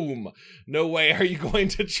 Boom! No way are you going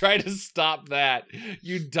to try to stop that.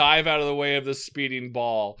 You dive out of the way of the speeding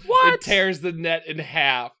ball. What? It tears the net in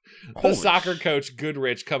half. The soccer coach,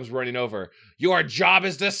 Goodrich, comes running over. Your job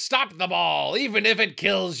is to stop the ball, even if it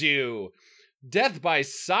kills you. Death by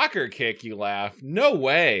soccer kick, you laugh. No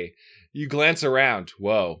way. You glance around.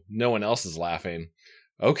 Whoa, no one else is laughing.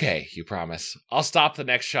 Okay, you promise. I'll stop the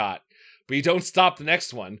next shot. But you don't stop the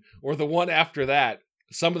next one, or the one after that.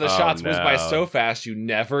 Some of the shots whiz by so fast you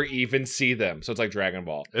never even see them. So it's like Dragon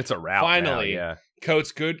Ball. It's a route. Finally, now, yeah.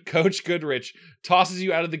 Coach Goodrich tosses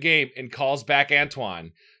you out of the game and calls back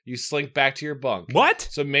Antoine. You slink back to your bunk. What?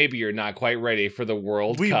 So maybe you're not quite ready for the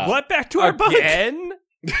World Cup. We what back to our bunk? Again?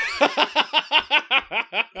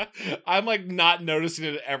 I'm like not noticing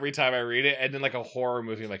it every time I read it, and then like a horror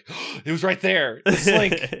movie, I'm like, oh, it was right there. The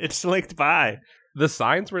slink. It slinked by. The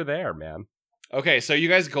signs were there, man. Okay, so you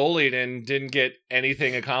guys goalied and didn't get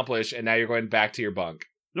anything accomplished, and now you're going back to your bunk.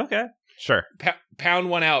 Okay. Sure. Pound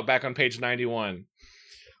one out back on page 91.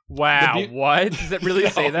 Wow, what? Does it really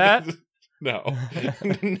say that? No.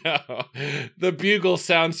 No. The bugle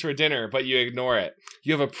sounds for dinner, but you ignore it.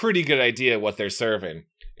 You have a pretty good idea what they're serving.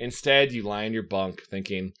 Instead, you lie in your bunk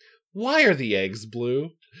thinking, why are the eggs blue?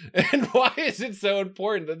 And why is it so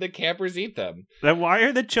important that the campers eat them? Then why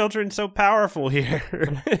are the children so powerful here?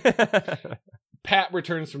 Pat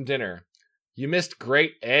returns from dinner. You missed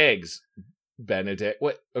great eggs, Benedict.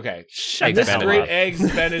 What? Okay. I missed great eggs,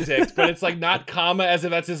 Benedict, but it's like not comma as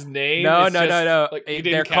if that's his name. No. Like, you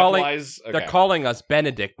didn't capitalize. They're calling us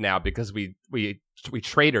Benedict now because we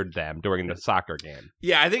traded them during the soccer game.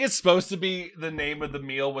 Yeah, I think it's supposed to be the name of the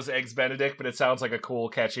meal was Eggs Benedict, but it sounds like a cool,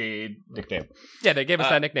 catchy nickname. Yeah, they gave us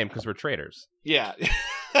that nickname because we're traders. Yeah.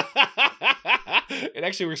 It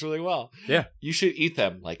actually works really well. Yeah. You should eat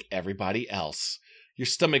them like everybody else. Your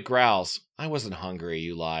stomach growls. I wasn't hungry,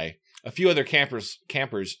 you lie. A few other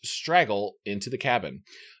campers straggle into the cabin.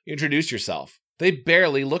 You introduce yourself. They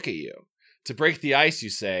barely look at you. To break the ice, you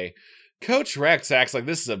say, Coach Rex acts like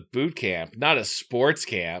this is a boot camp, not a sports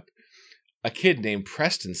camp. A kid named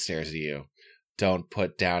Preston stares at you. Don't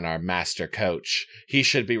put down our master coach. He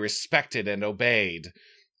should be respected and obeyed.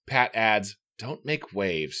 Pat adds, don't make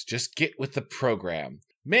waves. Just get with the program.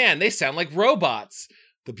 Man, they sound like robots.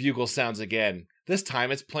 The bugle sounds again. This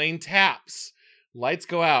time it's playing taps. Lights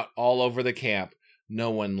go out all over the camp. No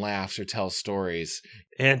one laughs or tells stories.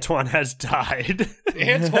 Antoine has died.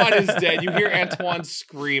 Antoine is dead. You hear Antoine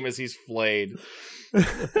scream as he's flayed.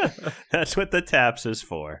 That's what the taps is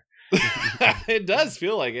for. It does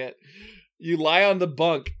feel like it. You lie on the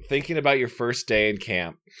bunk thinking about your first day in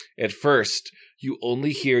camp. At first, you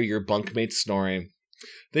only hear your bunkmates snoring.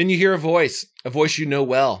 Then you hear a voice you know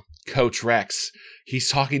well, Coach Rex. He's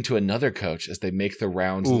talking to another coach as they make the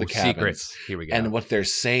rounds of the cabins. Secrets. Here we go. And what they're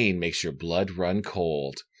saying makes your blood run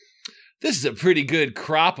cold. This is a pretty good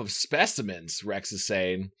crop of specimens, Rex is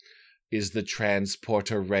saying. Is the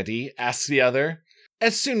transporter ready? Asks the other.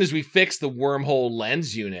 As soon as we fix the wormhole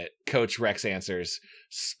lens unit, Coach Rex answers.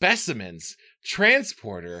 Specimens,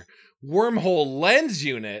 transporter, wormhole lens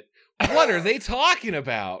unit. What are they talking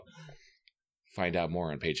about? Find out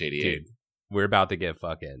more on page 88. Dude, we're about to get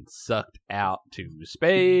fucking sucked out to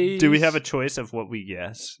space. Do we have a choice of what we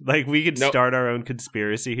guess? Like, we could start our own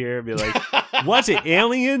conspiracy here and be like, was it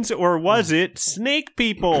aliens or was it snake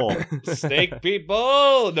people? Snake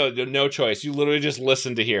people? No choice. You literally just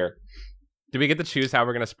listen to hear. Do we get to choose how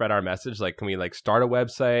we're going to spread our message? Like, can we, like, start a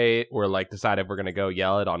website or, like, decide if we're going to go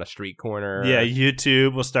yell it on a street corner? Yeah,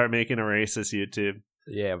 YouTube. We'll start making a racist YouTube.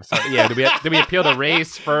 Yeah, do we appeal to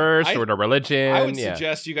race first or to religion? I would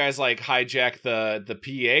suggest you guys, like, hijack the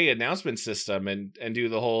PA announcement system and do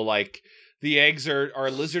the whole, like, the eggs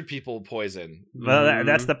are lizard people poison. Well,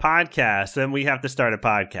 that's the podcast. Then we have to start a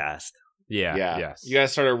podcast. Yeah. Yes. You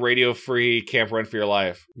guys start a radio-free Camp Run for Your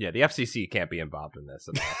Life. Yeah, the FCC can't be involved in this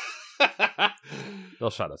at all. They'll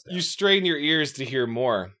shut us down. You strain your ears to hear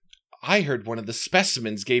more. I heard one of the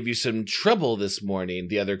specimens gave you some trouble this morning,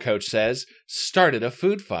 the other coach says. Started a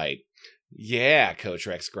food fight. Yeah, Coach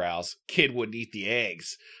Rex growls. Kid wouldn't eat the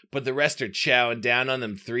eggs, but the rest are chowing down on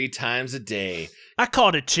them 3 times a day. I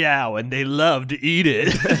called it chow, and they love to eat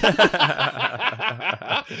it.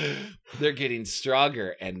 They're getting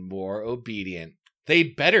stronger and more obedient. They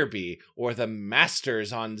better be, or the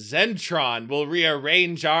masters on Zentron will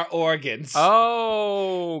rearrange our organs.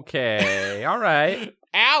 Okay, all right.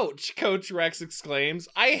 Ouch, Coach Rex exclaims.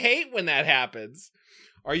 I hate when that happens.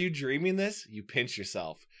 Are you dreaming this? You pinch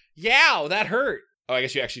yourself. Yow, that hurt. Oh, I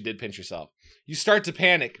guess you actually did pinch yourself. You start to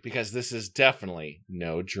panic because this is definitely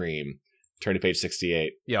no dream. Turn to page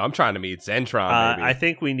 68. Yeah, I'm trying to meet Zentron, baby. I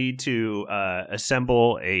think we need to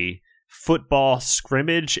assemble a football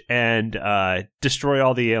scrimmage and destroy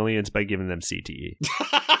all the aliens by giving them CTE.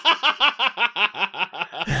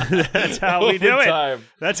 That's how we do it.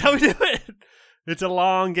 That's how we do it. It's a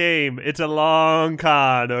long game. It's a long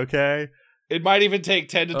con, okay? It might even take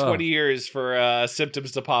 10 to 20 years for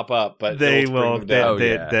symptoms to pop up, but they will.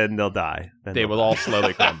 Then they'll die. They will all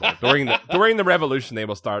slowly crumble. During the revolution, they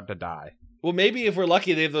will start to die. Well, maybe if we're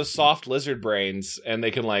lucky, they have those soft lizard brains, and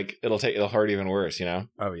they can it'll hurt even worse. You know?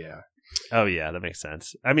 Oh yeah. Oh yeah, that makes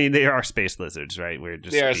sense. I mean, they are space lizards, right?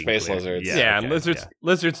 They are space lizards. Yeah, okay, and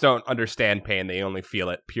lizards don't understand pain. They only feel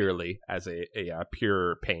it purely as a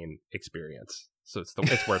pure pain experience. So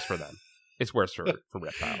it's worse for them. It's worse for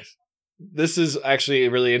reptiles. This is actually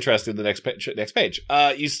really interesting. The next page.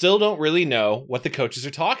 You still don't really know what the coaches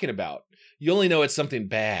are talking about. You only know it's something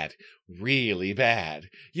bad, really bad.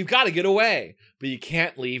 You've got to get away, but you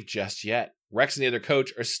can't leave just yet. Rex and the other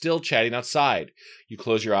coach are still chatting outside. You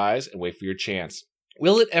close your eyes and wait for your chance.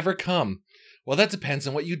 Will it ever come? Well, that depends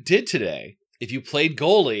on what you did today. If you played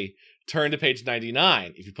goalie, turn to page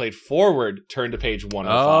 99. If you played forward, turn to page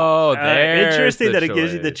 105. Oh, interesting that it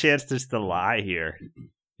gives you the chance just to lie here.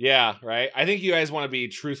 Yeah, right? I think you guys want to be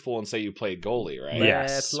truthful and say you played goalie, right?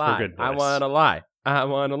 Yes, lie. I want to lie.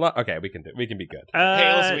 Okay, we can be good.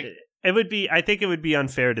 Hey, listen, it would be. I think it would be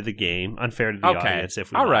unfair to the game, unfair to the audience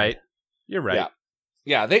if we. All right, you're right.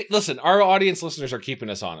 Yeah. They listen. Our audience listeners are keeping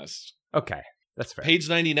us honest. Okay, that's fair. Page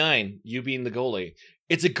 99. You being the goalie.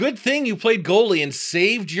 It's a good thing you played goalie and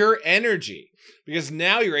saved your energy because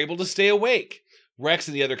now you're able to stay awake. Rex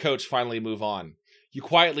and the other coach finally move on. You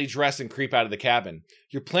quietly dress and creep out of the cabin.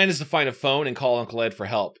 Your plan is to find a phone and call Uncle Ed for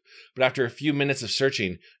help. But after a few minutes of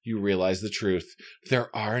searching, you realize the truth.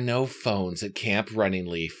 There are no phones at Camp Running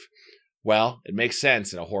Leaf. Well, it makes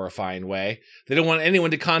sense in a horrifying way. They don't want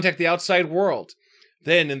anyone to contact the outside world.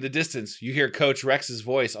 Then, in the distance, you hear Coach Rex's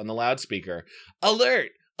voice on the loudspeaker. Alert!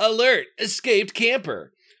 Alert! Escaped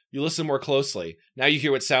camper! You listen more closely. Now you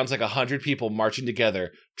hear what sounds like 100 people marching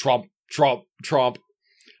together. Tromp, tromp, tromp.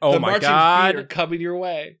 Oh the my marching God. feet are coming your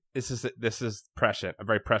way. This is prescient, a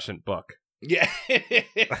very prescient book. Yeah.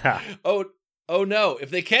 Oh no. If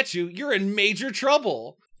they catch you, you're in major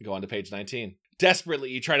trouble. You go on to page 19. Desperately,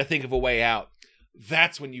 you try to think of a way out.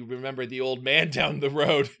 That's when you remember the old man down the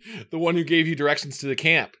road, the one who gave you directions to the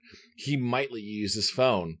camp. He might let you use his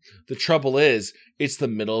phone. The trouble is, it's the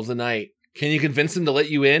middle of the night. Can you convince him to let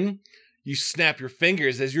you in? You snap your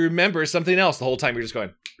fingers as you remember something else. The whole time you're just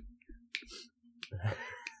going.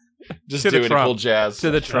 Just doing cool jazz.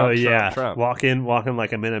 To the Trump. Oh, yeah. Trump. Walking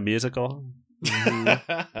like I'm in a musical.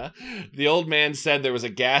 The old man said there was a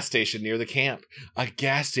gas station near the camp. A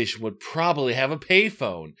gas station would probably have a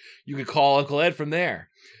payphone. You could call Uncle Ed from there.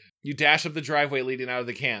 You dash up the driveway leading out of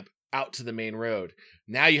the camp, out to the main road.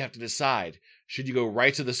 Now you have to decide. Should you go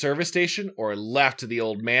right to the service station or left to the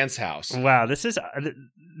old man's house? Wow, this is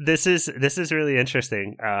really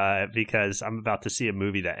interesting because I'm about to see a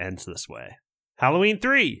movie that ends this way. Halloween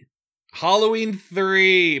 3. Halloween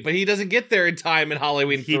 3, but he doesn't get there in time in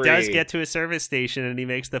Halloween 3. He does get to a service station and he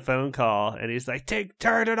makes the phone call and he's like,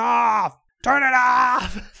 turn it off! Turn it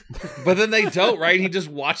off! But then they don't, right? He just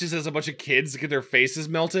watches as a bunch of kids get their faces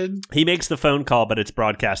melted. He makes the phone call, but it's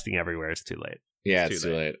broadcasting everywhere. It's too late. Yeah, it's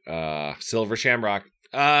too late. Silver Shamrock.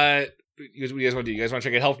 What do you guys want to do? You guys want to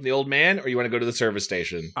try to get help from the old man, or you want to go to the service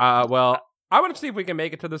station? Well, I want to see if we can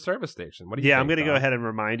make it to the service station. What do you think? I'm going to go ahead and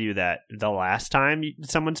remind you that the last time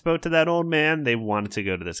someone spoke to that old man, they wanted to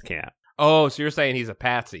go to this camp. Oh, so you're saying he's a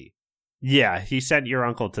patsy? Yeah, he sent your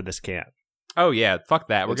uncle to this camp. Oh, yeah, fuck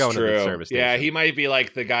that. We're going true. to the service station. Yeah, he might be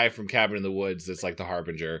like the guy from Cabin in the Woods that's like the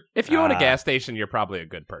harbinger. If you own a gas station, you're probably a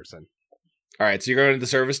good person. All right, so you're going to the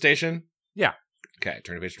service station? Yeah. Okay,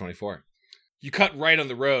 turn to page 24. You cut right on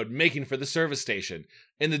the road, making for the service station.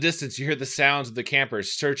 In the distance, you hear the sounds of the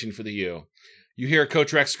campers searching for you. You hear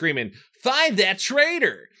Coach Rex screaming, "Find that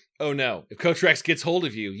traitor!" Oh no, if Coach Rex gets hold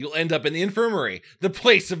of you, you'll end up in the infirmary, the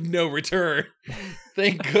place of no return.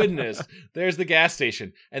 Thank goodness. There's the gas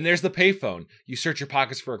station, and there's the payphone. You search your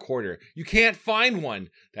pockets for a quarter. You can't find one.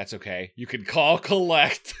 That's okay. You can call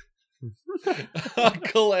collect.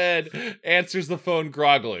 Uncle Ed answers the phone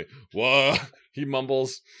groggily. Whoa, he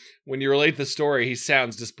mumbles. When you relate the story, he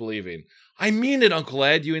sounds disbelieving. I mean it, Uncle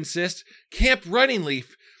Ed, you insist. Camp Running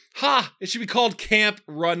Leaf. Ha! It should be called Camp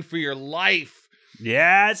Run for Your Life.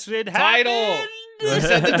 Yes, it happened. Title. You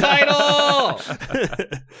said the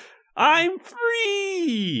title. I'm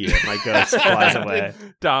free. My ghost flies away.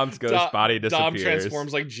 Dom's ghost body disappears. Dom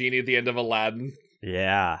transforms like Genie at the end of Aladdin.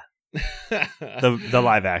 Yeah. The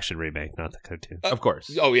live action remake, not the cartoon. Of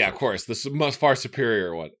course. Oh yeah, of course. The much far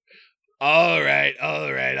superior one. All right,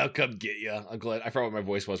 I'll come get you, Uncle Ed. I forgot what my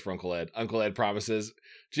voice was for Uncle Ed. Uncle Ed promises,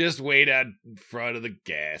 just wait out in front of the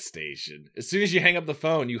gas station. As soon as you hang up the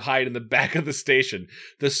phone, you hide in the back of the station.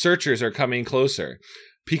 The searchers are coming closer.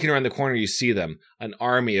 Peeking around the corner, you see them, an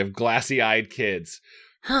army of glassy-eyed kids.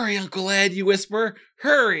 Hurry, Uncle Ed, you whisper.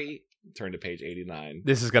 Hurry. Turn to page 89.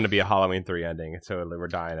 This is going to be a Halloween 3 ending, so we're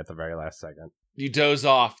dying at the very last second. You doze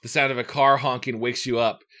off. The sound of a car honking wakes you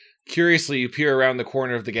up. Curiously, you peer around the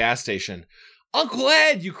corner of the gas station. Uncle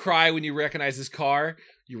Ed, you cry when you recognize his car.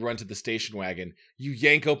 You run to the station wagon. You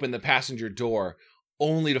yank open the passenger door,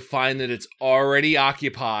 only to find that it's already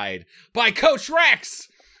occupied by Coach Rex.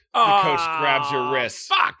 The coach grabs your wrist.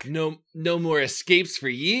 Fuck! No more escapes for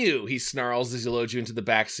you, he snarls as he loads you into the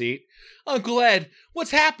back seat. Uncle Ed,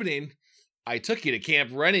 what's happening? I took you to Camp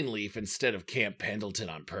Running Leaf instead of Camp Pendleton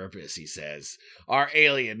on purpose, he says. Our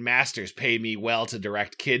alien masters pay me well to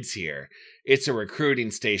direct kids here. It's a recruiting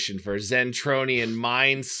station for Zentronian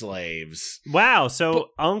mind slaves. Wow, so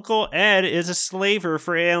Uncle Ed is a slaver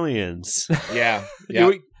for aliens. Yeah.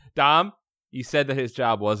 Dom, you said that his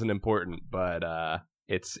job wasn't important, but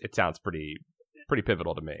it sounds pretty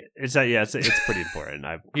pivotal to me. It's pretty important.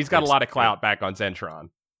 He's got a lot of clout back on Zentron.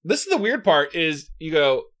 This is the weird part is you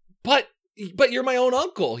go, but you're my own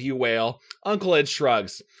uncle, you wail. Uncle Ed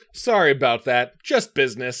shrugs. Sorry about that. Just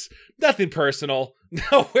business. Nothing personal.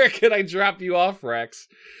 Now where can I drop you off, Rex?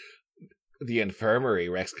 The infirmary,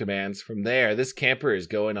 Rex commands. From there, this camper is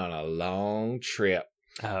going on a long trip.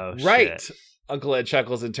 Oh, right. Shit. Uncle Ed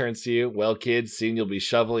chuckles and turns to you. Well, kids, soon you'll be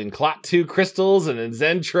shoveling Clot 2 crystals in a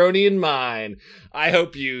Zentronian mine. I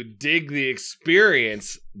hope you dig the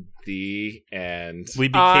experience. The end. We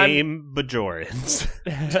became Bajorans.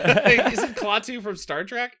 Isn't Klaatu from Star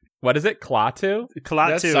Trek? What is it? Klaatu?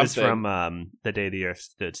 Klaatu is from The Day the Earth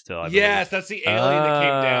Stood Still. Yes, that's the alien that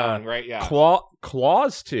came down, right? Yeah.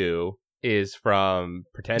 Claws 2 is from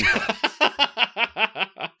Pretend.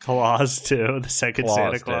 Claus 2, the second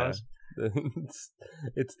Santa Claus.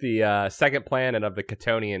 It's the second planet of the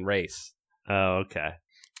Catonian race. Oh, okay.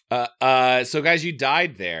 So guys, you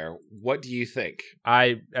died there. What do you think?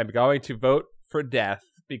 I am going to vote for death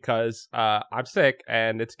because I'm sick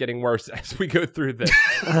and it's getting worse as we go through this.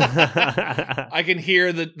 I can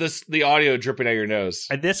hear the audio dripping out your nose.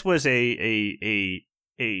 And this was I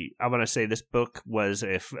want to say this book was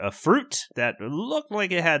a fruit that looked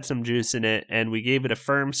like it had some juice in it, and we gave it a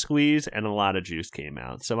firm squeeze, and a lot of juice came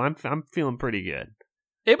out. So I'm feeling pretty good.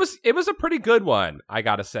 It was a pretty good one, I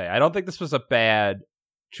gotta say. I don't think this was a bad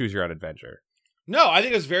choose your own adventure. No, I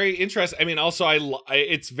think it was very interesting. I mean, also,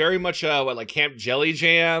 it's very much like Camp Jelly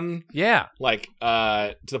Jam. Yeah, like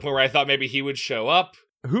to the point where I thought maybe he would show up.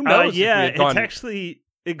 Who knows? Yeah, it's actually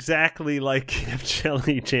exactly like Camp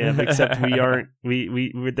Jelly Jam, except we aren't.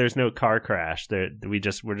 We there's no car crash. We're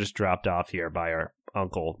just dropped off here by our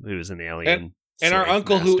uncle who's an alien, and our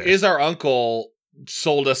uncle master. who is our uncle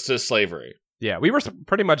sold us to slavery. Yeah, we were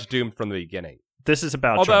pretty much doomed from the beginning. This is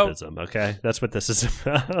about Trumpism, okay? That's what this is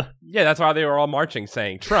about. Yeah, that's why they were all marching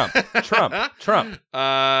saying Trump, Trump, Trump.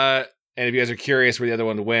 And if you guys are curious where the other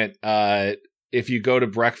one went, if you go to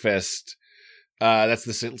breakfast, that's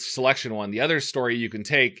the selection one. The other story you can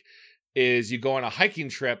take is you go on a hiking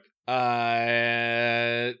trip.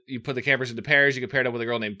 You put the campers into pairs. You get paired up with a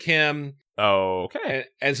girl named Kim. Okay.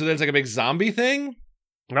 And so there's like a big zombie thing.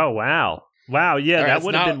 Oh, wow. Wow, yeah, right, that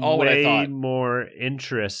would have been way more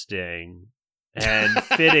interesting and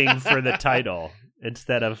fitting for the title,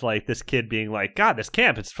 instead of like this kid being like, God, this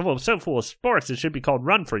camp is so full of sports, it should be called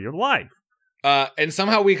Run for Your Life. And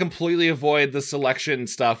somehow we completely avoid the selection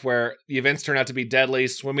stuff where the events turn out to be deadly,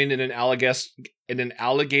 swimming in an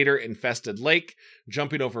alligator-infested lake,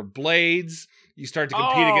 jumping over blades. You start to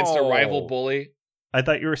compete against a rival bully. I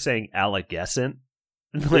thought you were saying alligescent.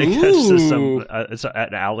 Like that's just it's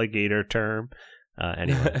an alligator term.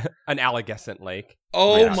 Anyway, an alligescent lake.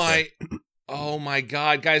 Oh my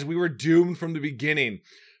God, guys, we were doomed from the beginning.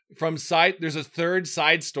 There's a third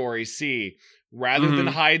side story. C. Rather than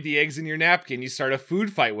hide the eggs in your napkin, you start a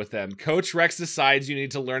food fight with them. Coach Rex decides you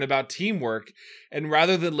need to learn about teamwork, and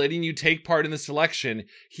rather than letting you take part in the selection,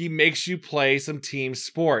 he makes you play some team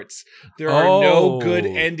sports. There are no good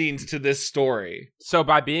endings to this story. So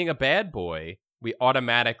by being a bad boy, we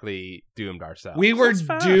automatically doomed ourselves. We were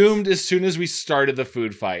doomed as soon as we started the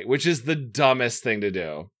food fight, which is the dumbest thing to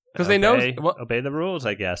do. Because they know obey the rules,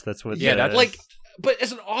 I guess. That's what. Yeah, that's like. But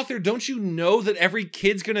as an author, don't you know that every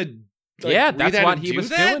kid's gonna? That's what he was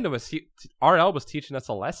doing to us. RL was teaching us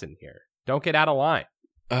a lesson here. Don't get out of line.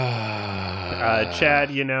 Chad,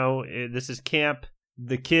 this is camp.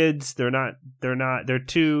 The kids, they're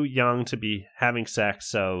too young to be having sex.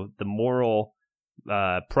 So the moral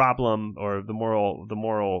problem or the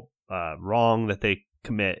moral wrong that they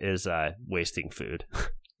commit is wasting food.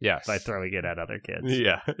 Yes, by throwing it at other kids.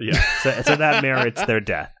 Yeah. So that merits their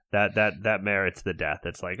death. That merits the death.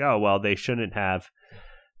 It's like, oh well, they shouldn't have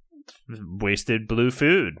wasted blue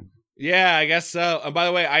food. Yeah, I guess so. And by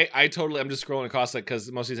the way, I'm just scrolling across it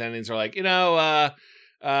because most of these endings are like, you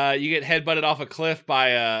get headbutted off a cliff by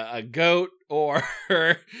a goat or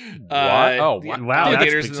what? Oh, wow,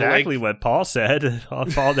 that's exactly what Paul said. I'll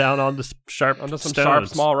fall down onto some sharp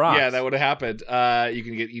small rocks. Yeah, that would have happened. You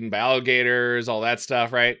can get eaten by alligators, all that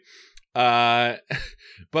stuff, right?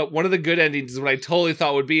 But one of the good endings is what I totally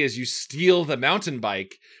thought would be is you steal the mountain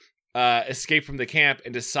bike, escape from the camp,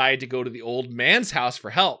 and decide to go to the old man's house for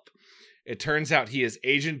help. It turns out he is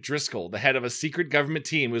Agent Driscoll, the head of a secret government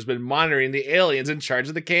team who's been monitoring the aliens in charge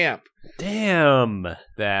of the camp. Damn.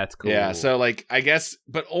 That's cool. Yeah, so I guess,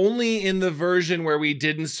 but only in the version where we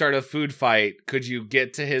didn't start a food fight could you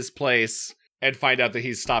get to his place and find out that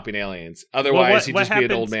he's stopping aliens. Otherwise, he'd just be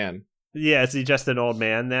an old man. Yeah, is he just an old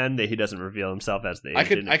man then? That he doesn't reveal himself as the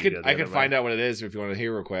agent? I could find out what it is if you want to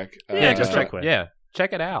hear real quick. Just check. Yeah,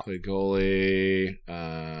 check it out. Play goalie.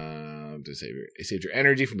 To save your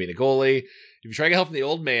energy from being a goalie. If you try to get help from the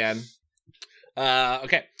old man,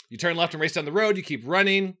 okay, you turn left and race down the road. You keep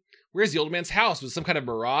running. Where's the old man's house? Was it some kind of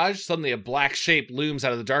mirage? Suddenly, a black shape looms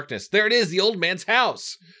out of the darkness. There it is, the old man's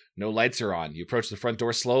house. No lights are on. You approach the front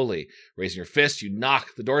door slowly. Raising your fist, you knock.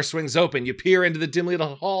 The door swings open. You peer into the dimly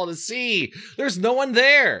lit hall to see. There's no one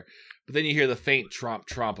there. But then you hear the faint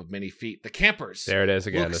tromp of many feet. The campers. There it is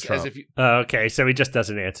again. Okay, so he just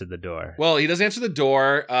doesn't answer the door. Well, he doesn't answer the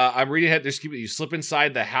door. I'm reading ahead. You slip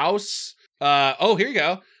inside the house. Here you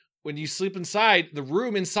go. When you sleep inside, the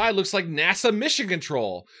room inside looks like NASA mission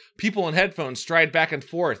control. People in headphones stride back and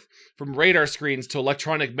forth from radar screens to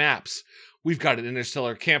electronic maps. We've got an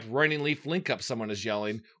interstellar Camp Running Leaf link-up, someone is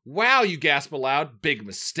yelling. Wow, you gasp aloud. Big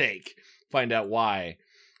mistake. Find out why.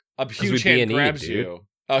 A huge hand grabs you.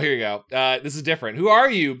 Oh, here you go. This is different. Who are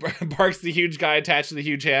you? Barks the huge guy attached to the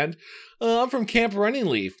huge hand. I'm from Camp Running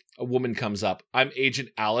Leaf. A woman comes up. I'm Agent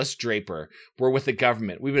Alice Draper. We're with the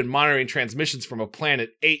government. We've been monitoring transmissions from a planet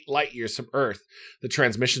 8 light years from Earth. The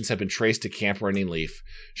transmissions have been traced to Camp Running Leaf.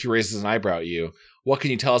 She raises an eyebrow at you. What can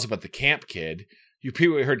you tell us about the camp, kid? You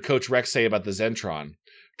probably heard Coach Rex say about the Zentron.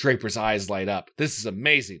 Draper's eyes light up. This is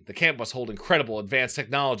amazing. The camp must hold incredible advanced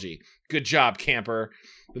technology. Good job, camper.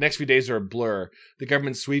 The next few days are a blur. The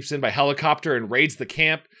government sweeps in by helicopter and raids the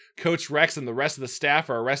camp. Coach Rex and the rest of the staff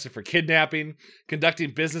are arrested for kidnapping,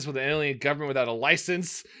 conducting business with an alien government without a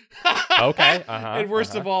license. Okay. And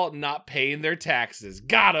worst of all, not paying their taxes.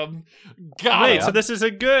 Got him. Wait, so this is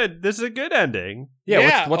a good ending.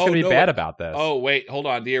 Yeah. What's going to be bad about this? Oh, wait, hold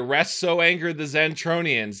on. The arrest so angered the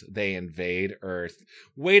Zentronians, they invade Earth.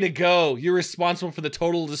 Way to go. You're responsible for the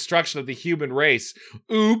total destruction of the human race.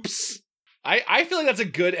 Oops. I feel like that's a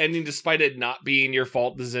good ending despite it not being your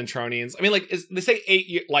fault, the Zentronians. I mean, like, they say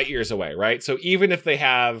 8 light years away, right? So even if they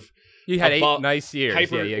have... You had 8 nice years.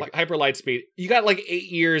 Hyper light speed. You got like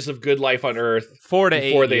 8 years of good life on Earth. 4 to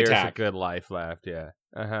 8 years of good life left, yeah.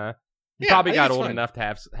 You probably got old enough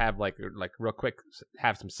to have like real quick,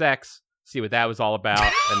 have some sex, see what that was all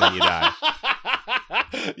about, and then you die.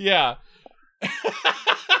 Yeah.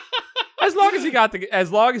 As long as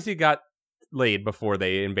you got laid before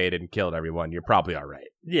they invaded and killed everyone, you're probably all right.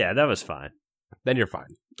 Yeah, that was fine. Then you're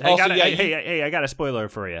fine. Hey, I got a spoiler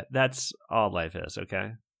for you. That's all life is,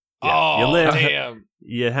 okay? Yeah. Oh, you live, damn.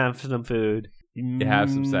 You have some food. You have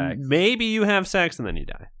some sex. Maybe you have sex and then you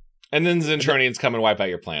die. And then Zentronians come and wipe out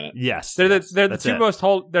your planet. Yes. They're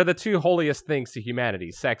the two holiest things to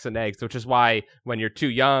humanity, sex and eggs, which is why when you're too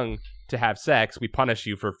young to have sex, we punish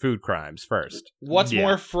you for food crimes first. What's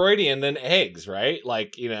more Freudian than eggs, right?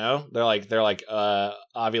 Like, you know, they're like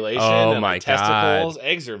ovulation and like testicles. God.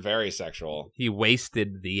 Eggs are very sexual. He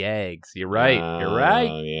wasted the eggs. You're right. You're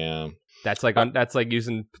right. Yeah. That's like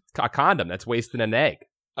using a condom. That's wasting an egg.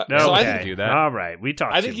 So I didn't do that. All right, we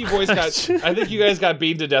talked. I think you guys got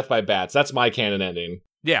beaten to death by bats. That's my canon ending.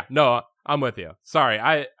 Yeah, no, I'm with you. Sorry,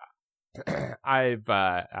 I've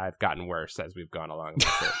gotten worse as we've gone along.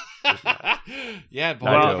 Yeah,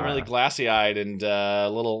 but you're looking really glassy eyed and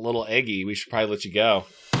little eggy. We should probably let you go.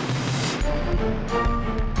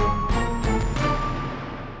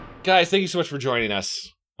 Guys, thank you so much for joining us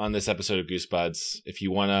on this episode of Goosebuds. If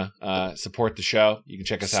you want to support the show, you can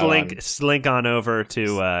check us out. Slink on over to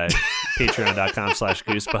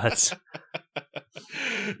patreon.com/goosebuds.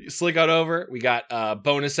 Slink on over. We got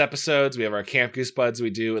bonus episodes. We have our Camp Goosebuds we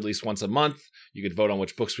do at least once a month. You can vote on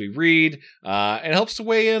which books we read. It helps to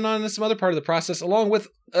weigh in on some other part of the process, along with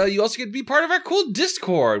you also get to be part of our cool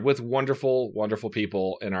Discord with wonderful, wonderful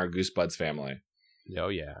people in our Goosebuds family. Oh,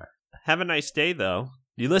 yeah. Have a nice day, though.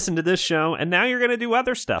 You listen to this show, and now you're going to do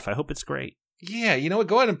other stuff. I hope it's great. Yeah, you know what?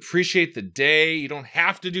 Go ahead and appreciate the day. You don't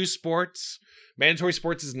have to do sports. Mandatory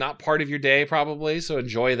sports is not part of your day, probably, so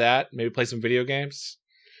enjoy that. Maybe play some video games.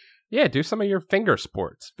 Yeah, do some of your finger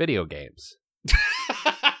sports, video games.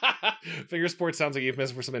 Finger sports sounds like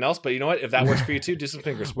euphemism for something else, but you know what? If that works for you too, do some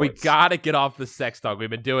finger sports. We gotta get off the sex talk. We've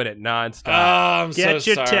been doing it nonstop. Oh, I'm Get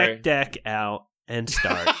so your sorry. tech deck out and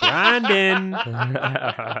start grinding.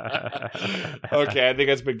 Okay, I think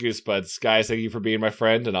that's been Goosebuds. Guys, thank you for being my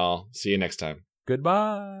friend, and I'll see you next time.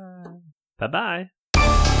 Goodbye. Bye-bye.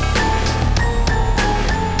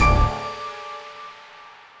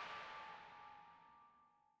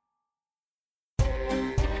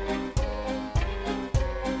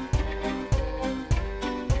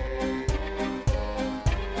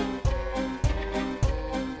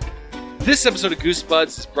 This episode of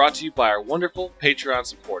Goosebuds is brought to you by our wonderful Patreon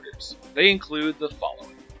supporters. They include the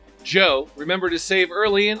following. Joe, remember to save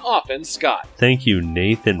early and often, Scott. Thank you,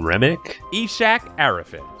 Nathan Remick. Ishak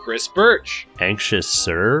Arifin. Chris Birch. Anxious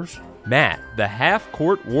Serve. Matt, the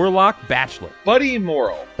half-court warlock bachelor. Buddy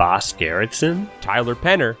Morrill. Boss Garrettson. Tyler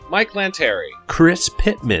Penner. Mike Lanteri. Chris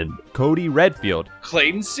Pittman. Cody Redfield.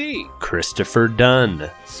 Clayton C. Christopher Dunn.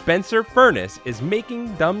 Spencer Furness is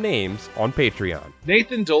making dumb names on Patreon.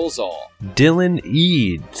 Nathan Dolezal. Dylan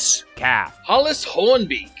Eads. Calf. Hollis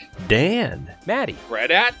Hohenbeek. Dan. Maddie. Fred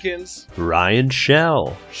Atkins. Ryan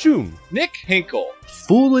Shell. Shun. Nick Hinkle.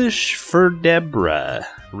 Foolish for Deborah.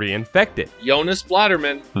 Reinfected. Jonas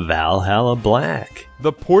Blatterman. Valhalla Black.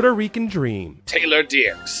 The Puerto Rican Dream. Taylor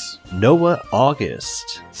Dierks. Noah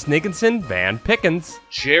August. Snigginson Van Pickens.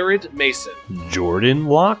 Jared Mason. Jordan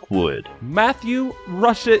Lockwood. Matthew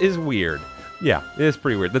Russia is weird. Yeah, it is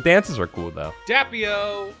pretty weird. The dances are cool, though.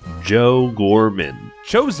 Dapio. Joe Gorman,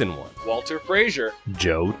 Chosen One, Walter Frazier,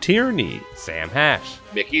 Joe Tierney, Sam Hash,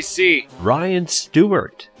 Mickey C., Ryan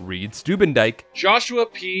Stewart, Reed Stubendike, Joshua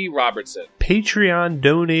P. Robertson, Patreon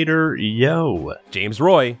donator Yo, James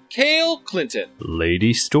Roy, Cale Clinton,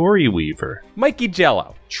 Lady Storyweaver, Mikey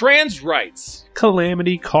Jello, Trans Rights,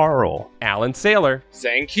 Calamity Carl, Alan Saylor,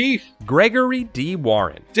 Zankeef, Gregory D.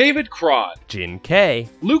 Warren, David Cron, Jin K,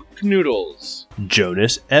 Luke Noodles,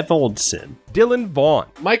 Jonas Evoldson, Dylan Vaughn,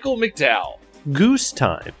 Michael McDowell, Goose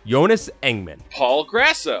Time, Jonas Engman, Paul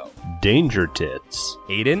Grasso, Danger Tits,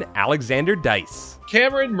 Aiden Alexander Dice,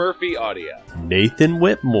 Cameron Murphy Audio, Nathan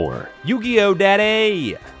Whitmore, Yu-Gi-Oh!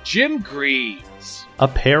 Daddy, Jim Greaves, A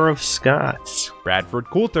Pair of Scots, Bradford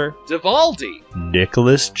Coulter, Divaldi,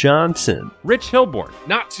 Nicholas Johnson, Rich Hilborn,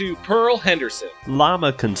 Not to Pearl Henderson,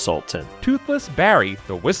 Llama Consultant, Toothless Barry,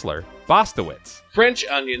 the Whistler, Bostowitz, French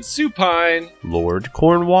Onion Supine, Lord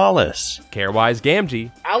Cornwallis, Carewise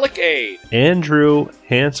Gamgee, Alec Aid, Andrew,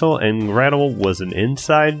 Hansel and Gretel was an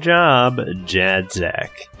inside job, Jadzak,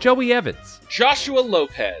 Joey Evans, Joshua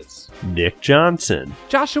Lopez, Nick Johnson,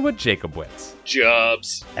 Joshua Jacobwitz,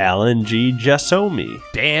 Jubs, Alan G. Jasomi,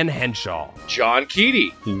 Dan Henshaw, John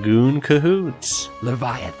Keaty, Goon Cahoots,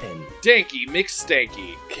 Leviathan, Danky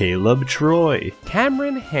McStanky, Caleb Troy,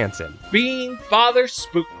 Cameron Hansen, Bean Father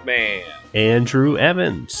Spookman, Andrew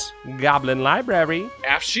Evans, Goblin Library,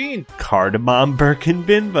 Afshin, Cardamom Birkin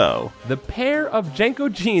Bimbo, the pair of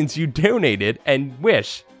Jenko jeans you donated and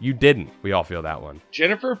wish you didn't. We all feel that one.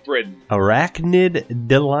 Jennifer Britton, Arachnid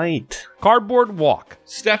Delight, Cardboard Walk,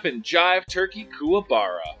 Stefan Jive Turkey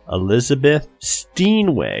Kuwabara, Elizabeth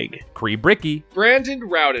Steenweg, Cree Bricky, Brandon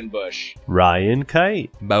Rowdenbush, Ryan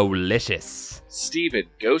Kite, Molicious, Stephen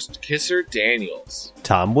Ghost Kisser Daniels,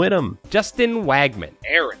 Tom Whittam, Justin Wagman,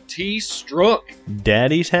 Aaron T. Strunk,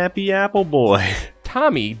 Daddy's Happy Apple Boy,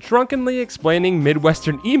 Tommy drunkenly explaining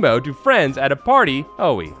Midwestern emo to friends at a party.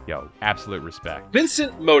 Absolute respect.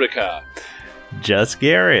 Vincent Modica, Just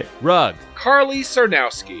Garrett, Rug, Carly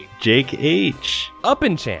Sarnowski, Jake H., Up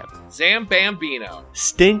and Champ, Zam Bambino,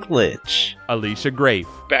 Stinklich, Alicia Grafe,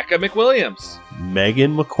 Becca McWilliams,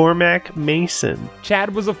 Megan McCormack Mason,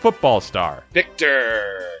 Chad was a football star,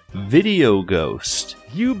 Victor, Video Ghost,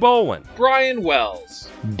 Hugh Bowen, Brian Wells,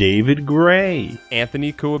 David Gray,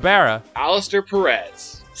 Anthony Kuwabara, Alistair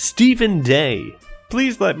Perez, Stephen Day.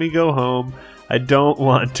 Please let me go home. I don't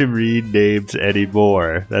want to read names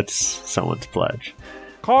anymore. That's someone's pledge.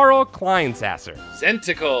 Carl Kleinsasser,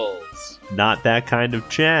 Zenticles, Not That Kind of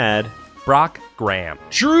Chad, Brock Graham,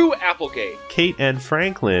 Drew Applegate, Kate and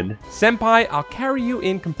Franklin, Senpai, I'll carry you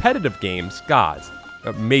in competitive games, gods.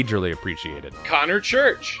 Majorly appreciated. Connor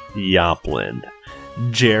Church, Yoplin,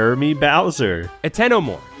 Jeremy Bowser,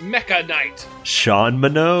 Etenomore, Mecha Knight, Sean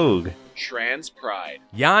Minogue, Trans Pride,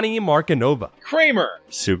 Yanni Markinova, Kramer,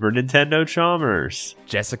 Super Nintendo Chalmers,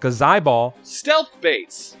 Jessica Zyball, Stealth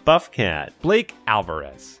Bates, Buffcat, Blake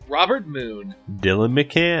Alvarez, Robert Moon, Dylan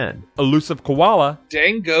McCann, Elusive Koala,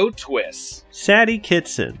 Dango Twiss, Sadie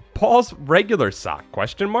Kitson, Paul's regular sock, ?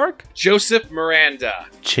 Joseph Miranda,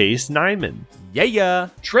 Chase Nyman, Yeah.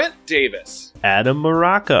 Trent Davis, Adam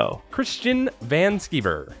Morocco, Christian Van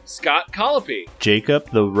Skeever, Scott Colopy, Jacob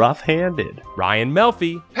the Rough-Handed, Ryan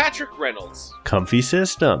Melfi, Patrick Reynolds, Comfy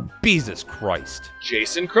System, Jesus Christ,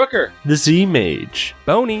 Jason Crooker, The Z-Mage,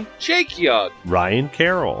 Boney, Jake Young, Ryan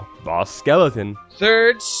Carroll, Boss Skeleton,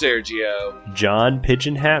 Third Sergio, John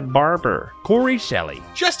Pigeon Hat Barber, Corey Shelley,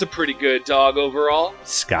 just a pretty good dog overall,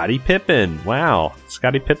 Scotty Pippen. Wow,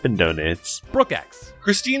 Scotty Pippen donates. Brooke X,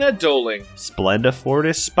 Christina Doling, Splenda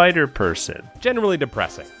Fortis Spider Person, generally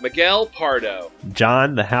depressing, Miguel Pardo,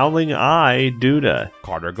 John the Howling Eye Duda,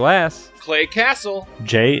 Carter Glass, Clay Castle,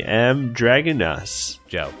 J.M. Dragonus.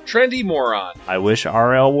 Joe, Trendy Moron, I wish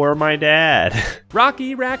RL were my dad.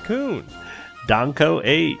 Rocky Raccoon, Donko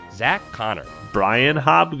 8, Zach Connor, Brian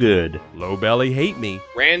Hobgood, Low Belly Hate Me,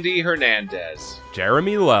 Randy Hernandez.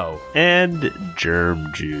 Jeremy Lowe, and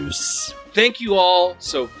Germ Juice. Thank you all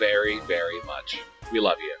so very, very much. We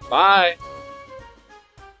love you. Bye.